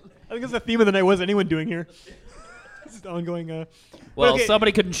 I think it's the theme of the night. What's anyone doing here? This is the ongoing. Well, okay.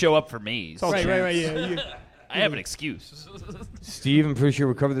 somebody couldn't show up for me. So Right. Yeah. I have an excuse. Steve, I'm pretty sure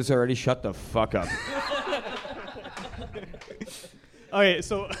we covered this already. Shut the fuck up. Okay,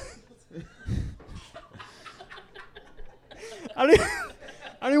 so I don't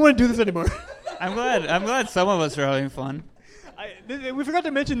even want to do this anymore. I'm glad some of us are having fun. We forgot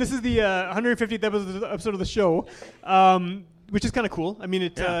to mention this is the 150th episode of the show, which is kind of cool. I mean,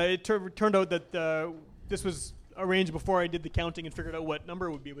 it turned out that this was arranged before I did the counting and figured out what number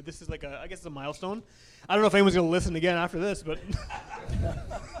it would be. But this is like I guess it's a milestone. I don't know if anyone's going to listen again after this, but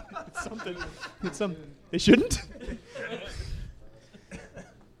it's something. They shouldn't.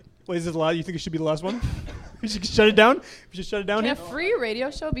 Wait, is this the last? You think it should be the last one? We should shut it down. We should shut it down. Can a here? free radio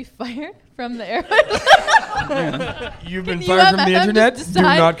show be fired from the air? You've been Can fired you from the have internet. to Do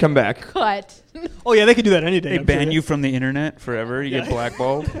decide? not come back. Cut. Oh yeah, they could do that any day. They I'm ban sure. you from the internet forever. You get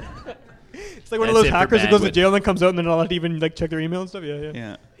blackballed. It's like one of That's those it for hackers that goes to bandwidth. jail and then comes out and then not allowed to even like check their email and stuff. Yeah.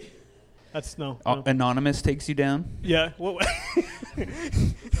 Yeah. That's no. Anonymous takes you down. Yeah. Well,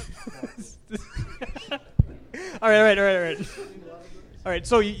 all right. All right.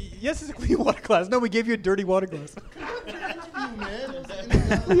 So yes, it's a clean water glass. No, we gave you a dirty water glass.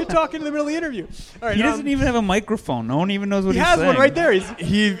 You're talking in the middle of the interview. All right. He doesn't even have a microphone. No one even knows what He he's has saying. one right there.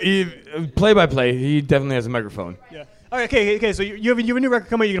 He play by play. He definitely has a microphone. Yeah. All right. Okay. So you have a new record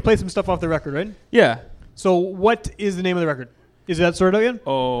coming. You're gonna play some stuff off the record, right? Yeah. So what is the name of the record? Is that sorted out yet?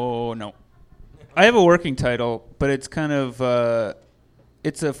 Oh, no. I have a working title, but it's kind of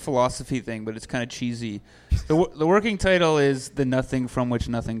it's a philosophy thing, but it's kind of cheesy. The working title is "The Nothing from Which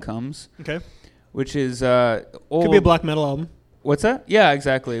Nothing Comes." Okay. Which is old. Could be a black metal album. What's that? Yeah,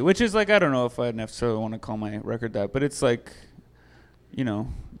 exactly. Which is like, I don't know if I necessarily want to call my record that, but it's like,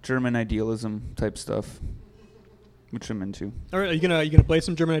 German idealism type stuff, which I'm into. All right. Are you gonna play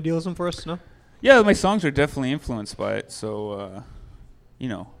some German idealism for us? No. Yeah, my songs are definitely influenced by it. So,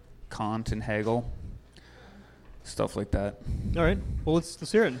 Kant and Hegel, stuff like that. All right. Well,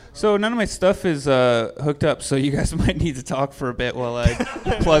 let's hear it. So none of my stuff is hooked up, so you guys might need to talk for a bit while I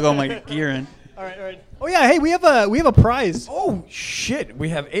plug all my gear in. All right. Oh yeah. Hey, we have a prize. Oh shit, we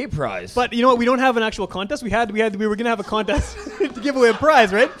have a prize. But you know what? We don't have an actual contest. We were gonna have a contest to give away a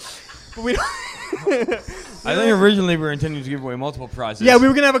prize, right? But we don't. I think originally we were intending to give away multiple prizes. Yeah, we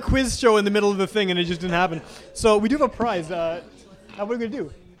were gonna have a quiz show in the middle of the thing, and it just didn't happen. So we do have a prize. What are we gonna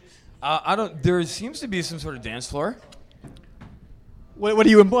do? I don't. There seems to be some sort of dance floor. What are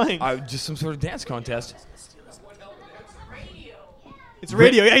you implying? Just some sort of dance contest. It's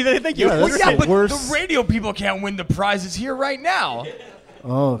radio. Yeah, thank you. Yeah, Well, that's yeah, the but worst. the radio people can't win the prizes here right now.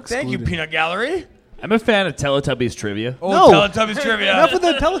 Oh, Thank you, excluded. Peanut Gallery. I'm a fan of Teletubbies trivia. Oh, No. Teletubbies trivia. Enough with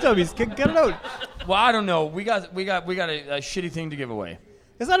the Teletubbies. Get it out. Well, I don't know. We got a shitty thing to give away.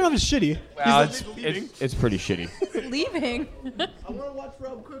 It's not enough. It's shitty. Well, He's leaving. it's pretty shitty. Leaving. I want to watch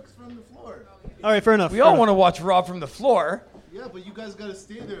Rob Cooks from the floor. All right, fair enough. We all want to watch Rob from the floor. Yeah, but you guys got to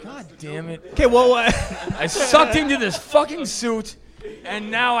stay there. God damn it. Okay, well, I sucked into this fucking suit, and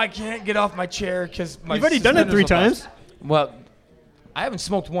now I can't get off my chair because my you've already done it 3 suspenders times. are bust. Well, I haven't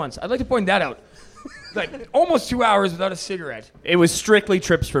smoked once. I'd like to point that out. Like almost 2 hours without a cigarette. It was strictly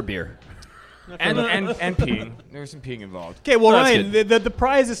trips for beer. And peeing. There was some peeing involved. Okay, well, That's Ryan, the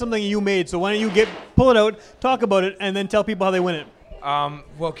prize is something you made, so why don't you pull it out, talk about it, and then tell people how they win it.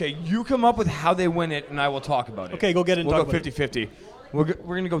 Well, okay, you come up with how they win it, and I will talk about it. Okay, go get it and We'll talk go about it. 50-50. We're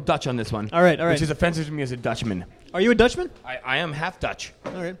going to go Dutch on this one. All right. Which is offensive to me as a Dutchman. Are you a Dutchman? I am half Dutch.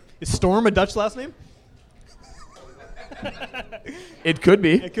 All right. Is Storm a Dutch last name? It could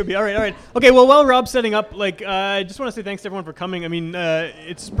be. It could be. All right. Okay, well, while Rob's setting up, I just want to say thanks to everyone for coming. I mean,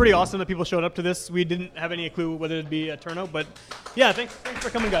 it's pretty awesome that people showed up to this. We didn't have any clue whether it'd be a turnout, but yeah, thanks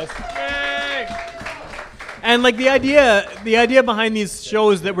for coming, guys. Yay! And the idea behind these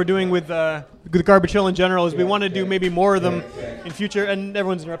shows that we're doing with the Garbage Hill in general is we want to do maybe more of them in future. And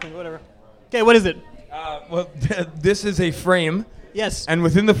everyone's interrupting, whatever. Okay, what is it? Well, this is a frame. Yes. And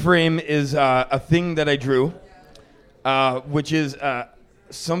within the frame is a thing that I drew, which is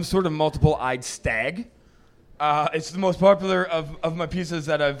some sort of multiple-eyed stag. It's the most popular of my pieces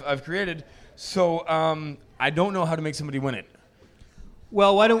that I've created. So I don't know how to make somebody win it.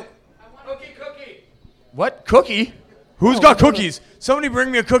 Well, why don't... What? Cookie? Who's got cookies? Somebody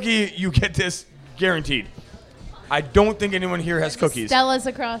bring me a cookie. You get this guaranteed. I don't think anyone here has cookies. Stella's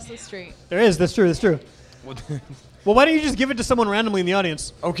across the street. There is. That's true. That's true. Well, why don't you just give it to someone randomly in the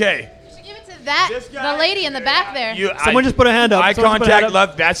audience? Okay. You should give it to the lady in the back there. Someone just put a hand up. Eye Someone just put a hand contact up.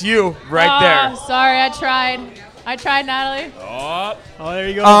 left. That's you right Oh, there. sorry, I tried, Natalie. Oh, there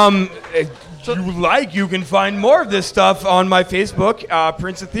you go. You can find more of this stuff on my Facebook,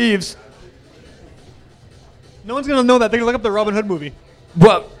 Prince of Thieves. No one's gonna know that. They're gonna look up the Robin Hood movie.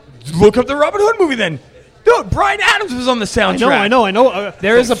 Well, look up the Robin Hood movie then. Dude, Bryan Adams was on the soundtrack. I know.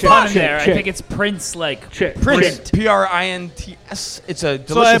 There is a pun in Chick, there. I chick. think it's Prince, like Prince. Prints. It's a delicious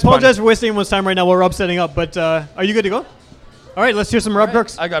So I apologize pun. for wasting everyone's time right now while Rob's setting up. But are you good to go? All right, let's hear some Rob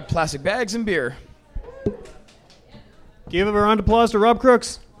Crooks. I got plastic bags and beer. Give a round of applause to Rob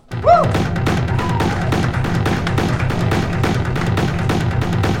Crooks.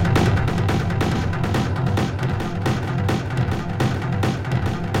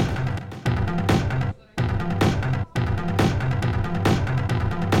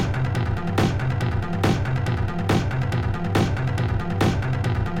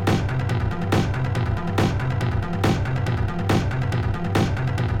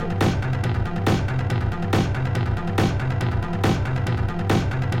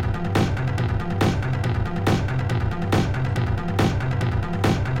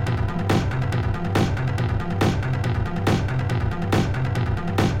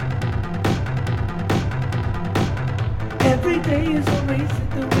 Every day is a race,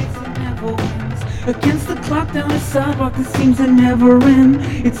 and the race that never wins. Against the clock down the sidewalk that seems to never end.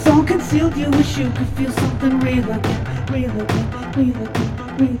 It's all concealed, you wish you could feel something real again. Real again, real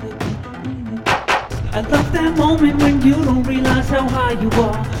again, real again, real again. I love that moment when you don't realize how high you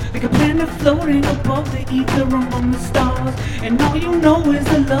are. Like a planet floating above the ether among the stars. And all you know is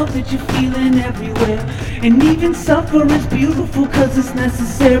the love that you're feeling everywhere. And even suffering's beautiful cause it's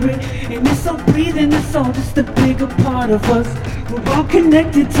necessary. And it's all breathing, it's all just a bigger part of us. We're all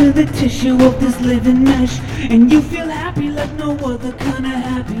connected to the tissue of this living mesh. And you feel happy like no other kind of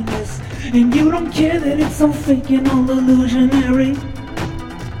happiness. And you don't care that it's all fake and all illusionary.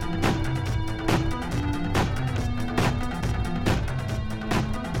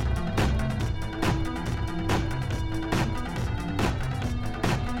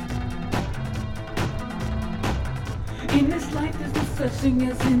 In this life there's no such thing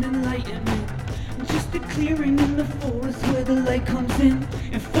as an enlightenment. Just a clearing in the forest where the light comes in.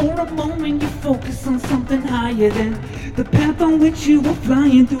 And for a moment you focus on something higher than the path on which you were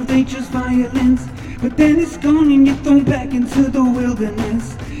flying through nature's violence. But then it's gone and you're thrown back into the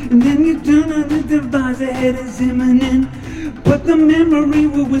wilderness. And then you turn on the device ahead is imminent. But the memory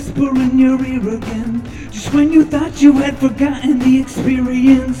will whisper in your ear again. Just when you thought you had forgotten the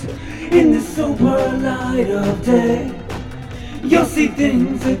experience. In the sober light of day, you'll see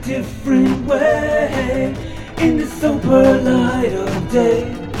things a different way. In the sober light of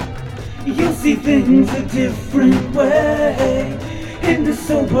day, you'll see things a different way. In the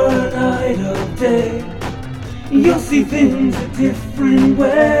sober light of day, you'll see things a different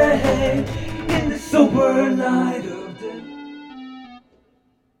way. In the sober light of day.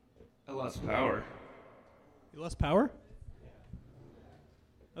 I lost power. You lost power?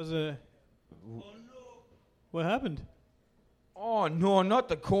 That was a... What happened? Oh, no, not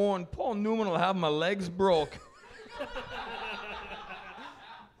the corn. Paul Newman will have my legs broke.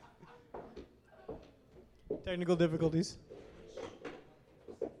 Technical difficulties.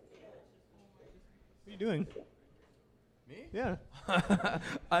 What are you doing? Me? Yeah.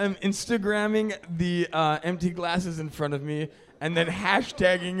 I'm Instagramming the empty glasses in front of me and then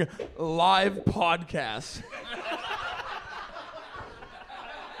hashtagging live podcast.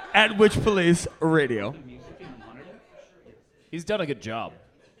 At Witch Police Radio. He's done a good job.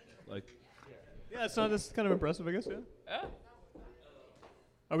 Like, Yeah, it's not this kind of impressive, I guess, yeah.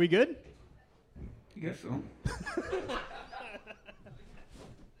 Are we good? I guess so.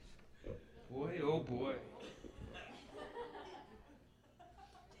 Boy, oh boy.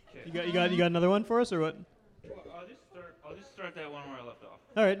 You got another one for us or what? I'll just start that one where I left off.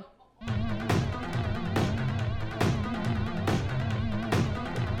 All right.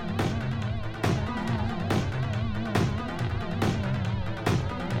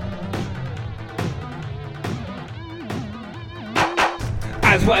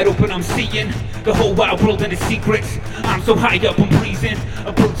 Eyes wide open, I'm seeing the whole wild world and its secrets. I'm so high up, I'm breezing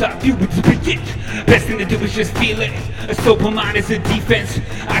a bird's-eye view with the best thing to do is just feel it. A sober mind is a defense.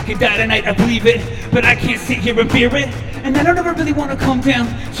 I could die tonight, I believe it, but I can't sit here and fear it. and I don't ever really want to calm down.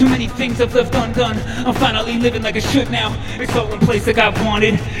 Too many things I've left undone. I'm finally living like I should now. It's all in place like I've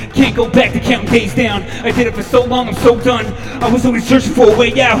wanted. Can't go back to counting days down. I did it for so long, I'm so done. I was always searching for a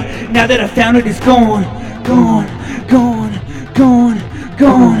way out. Now that I found it, it's gone. Gone, gone, gone,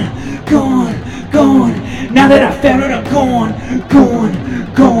 gone, gone, gone. Now that I found it, I'm gone. Gone,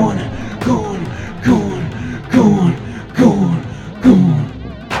 gone, gone, gone, gone, gone,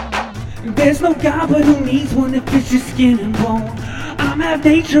 gone. There's no God, but who needs one if it's just skin and bone? I'm half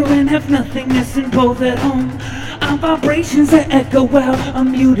nature and half nothingness and both at home. I'm vibrations that echo out a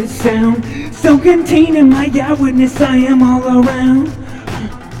muted sound. So contained in my outwardness, I am all around.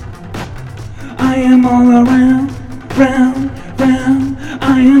 I am all around, round, round.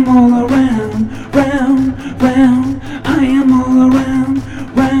 I am all around, round, round. I am all around,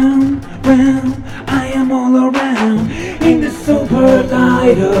 round, round. I am all around. In the sober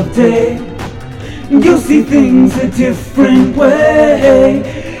light of day, you'll see things a different way.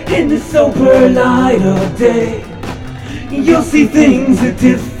 In the sober light of day, you'll see things a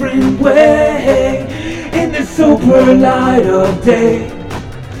different way. In the sober light of day,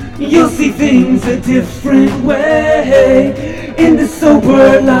 you'll see things a different way. In the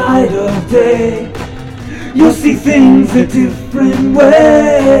sober light of day, you'll see things a different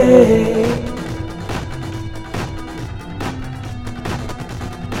way.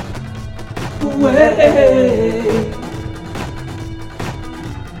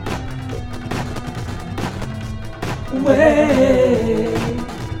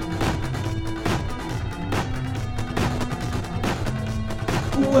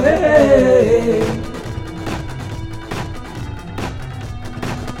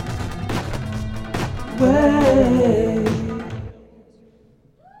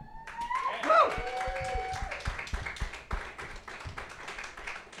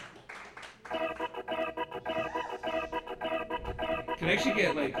 Can I actually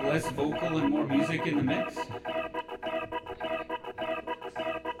get like less vocal and more music in the mix?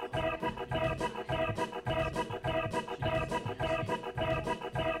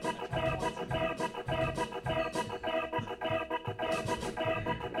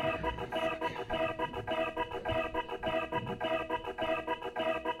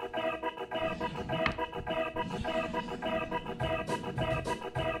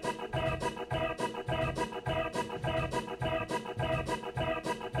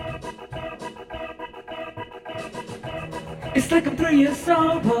 It's like I'm 3 years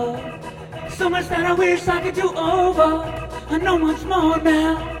sober. So much that I wish I could do over. I know much more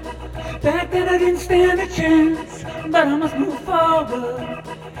now. Back then I didn't stand a chance, but I must move forward.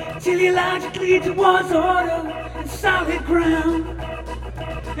 Teleologically towards order and solid ground.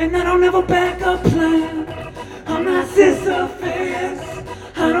 And I don't ever back up plan. I'm not Sisyphus.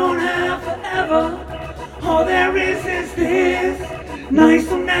 I don't have forever. All there is this nice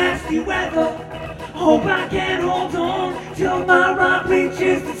or nasty weather. Hope I can hold on till my rock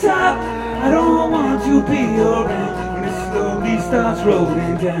reaches the top. I don't want to be around when it slowly starts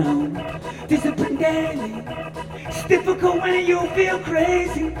rolling down. Discipline daily. It's difficult when you feel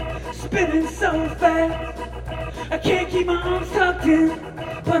crazy. Spinning so fast. I can't keep my arms tucked in,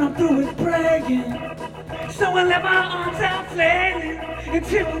 but I'm through with praying. So I let my arms out flailing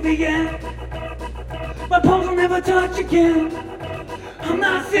until the end. My palms will never touch again. I'm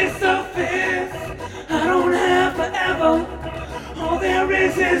not Sisyphus. I don't have forever. All there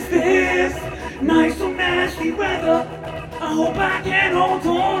is this nice or nasty weather. I hope I can hold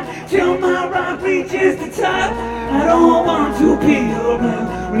on till my rock reaches the top. I don't want to be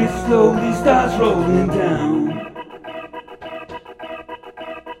around when it slowly starts rolling down.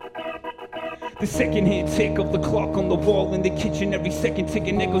 The second-hand tick of the clock on the wall in the kitchen. Every second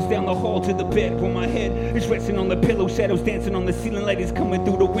ticking echoes down the hall to the bed where my head is resting on the pillow. Shadows dancing on the ceiling, light is coming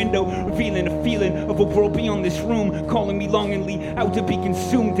through the window, revealing a feeling of a world beyond this room, calling me longingly out to be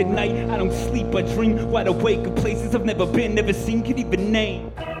consumed. At night, I don't sleep, I dream wide awake of places I've never been, never seen, could even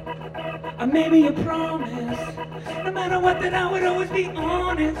name. I made me a promise, no matter what, that I would always be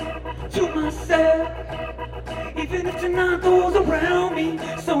honest to myself. Even if tonight those around me.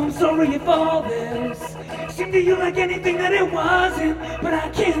 So I'm sorry if all this seemed to you like anything that it wasn't. But I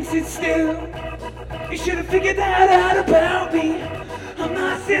can't sit still. You should have figured that out about me. I'm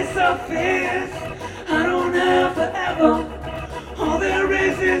not Sisyphus. I don't have forever. All there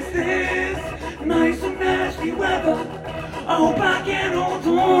is this nice and nasty weather. I hope I can hold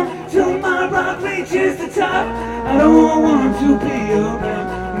on till my rock reaches the top. I don't want to be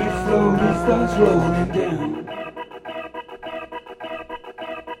around when it slowly starts rolling down.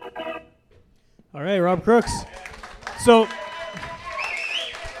 All right, Rob Crooks. So,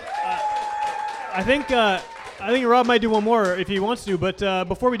 I think I think Rob might do one more if he wants to, but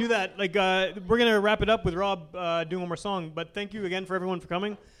before we do that, we're gonna wrap it up with Rob doing one more song. But thank you again for everyone for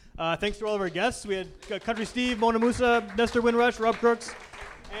coming. Thanks to all of our guests. We had Country Steve, Mona Musa, Nestor Windrush, Rob Crooks,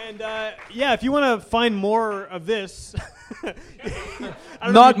 and if you want to find more of this,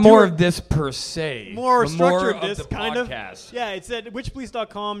 not more of this per se, more but structure more of this the kind podcast. of. Yeah, it's at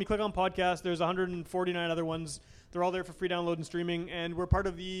witchpolice.com. You click on podcast. There's 149 other ones. They're all there for free download and streaming, and we're part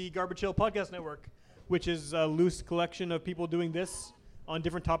of the Garbage Hill Podcast Network, which is a loose collection of people doing this on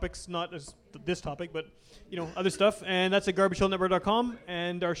different topics, not as this topic, but other stuff. And that's at garbagehillnetwork.com.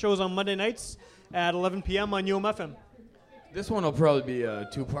 And our show is on Monday nights at 11 p.m. on UMFM. This one will probably be a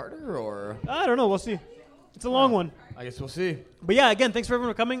two-parter, or I don't know. We'll see. It's a long one. I guess we'll see. But yeah, again, thanks for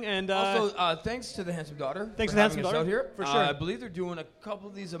everyone for coming. And also, thanks to the Handsome Daughter. Thanks for to the having Handsome us Daughter out here. for sure. I believe they're doing a couple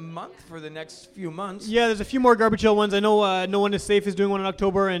of these a month for the next few months. Yeah, there's a few more Garbage Hill ones. I know No One Is Safe is doing one in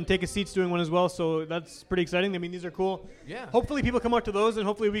October, and Take a Seat's doing one as well. So that's pretty exciting. I mean, these are cool. Yeah. Hopefully, people come out to those, and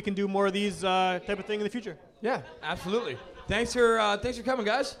hopefully, we can do more of these type of thing in the future. Yeah, absolutely. Thanks for coming,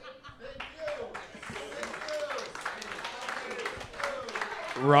 guys.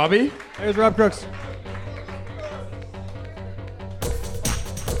 Robbie. There's Rob Crooks.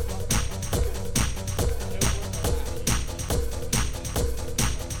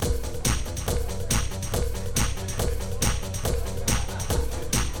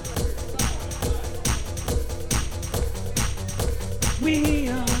 We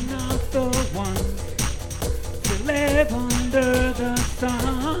are not the ones to live under the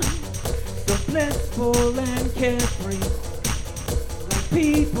sun, so blissful and carefree, like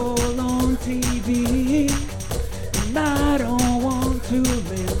people on TV. And I don't want to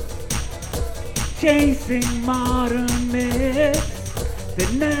live chasing modern myths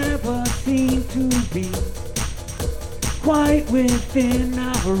that never seem to be quite within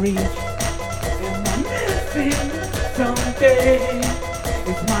our reach. Am I missing something?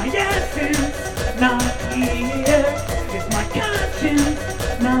 Is my essence not clear? Is my conscience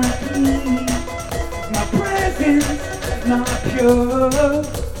not clean? Is my presence not pure?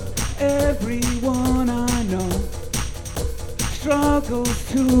 Everyone I know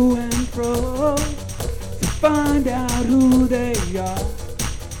struggles to and fro to find out who they are,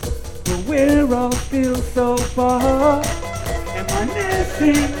 but we're all still so far. Am I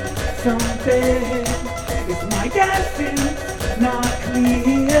missing something? Is my essence not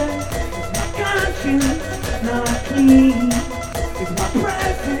clear? Is my conscience not clean? Is my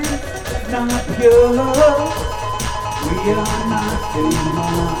presence not pure? We are not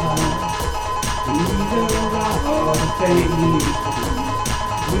enough, neither are all things.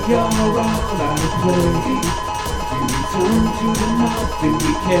 We are all out of place. We return to the nothing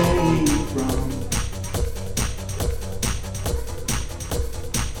we came from.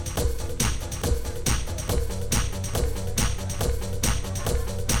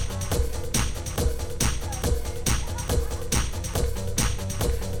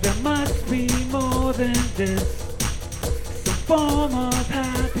 There must be more than this, some form of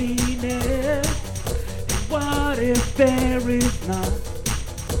happiness. And what if there is not?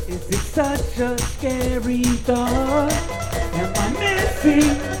 Is it such a scary thought? Am I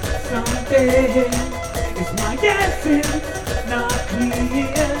missing something? Is my essence not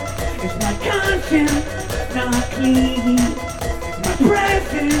clear? Is my conscience not clean? Is my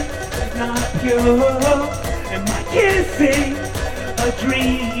presence not pure? Am I kissing a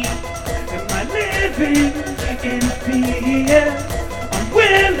dream? Am I living in fear? I'm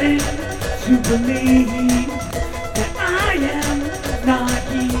willing to believe that I am not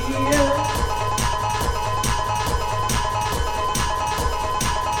here.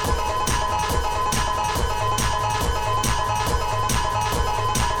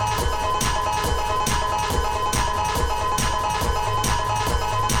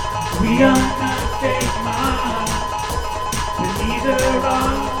 We are not fake minds, but neither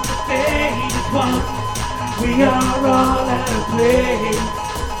are the famous ones. We are all out of place.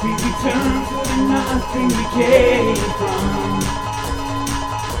 We return to the nothing we came from.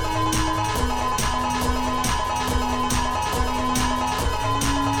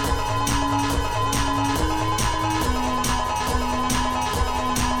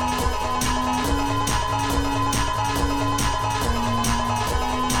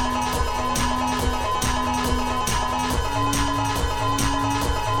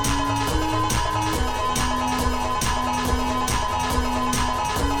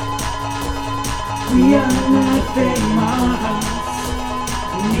 We are not famous,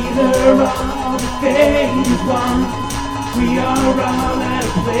 neither are the famous ones. We are all out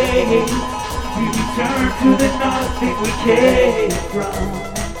of place. We return to the nothing we came from.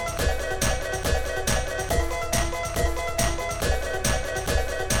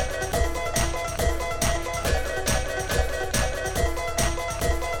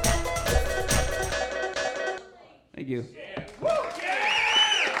 you.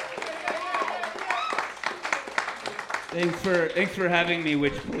 Thanks for having me,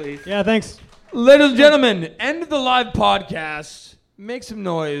 Witch Police. Yeah, thanks. Ladies and gentlemen, end of the live podcast. Make some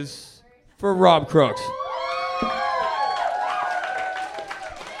noise for Rob Crooks.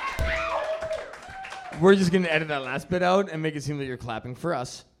 We're just going to edit that last bit out and make it seem like you're clapping for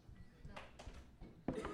us.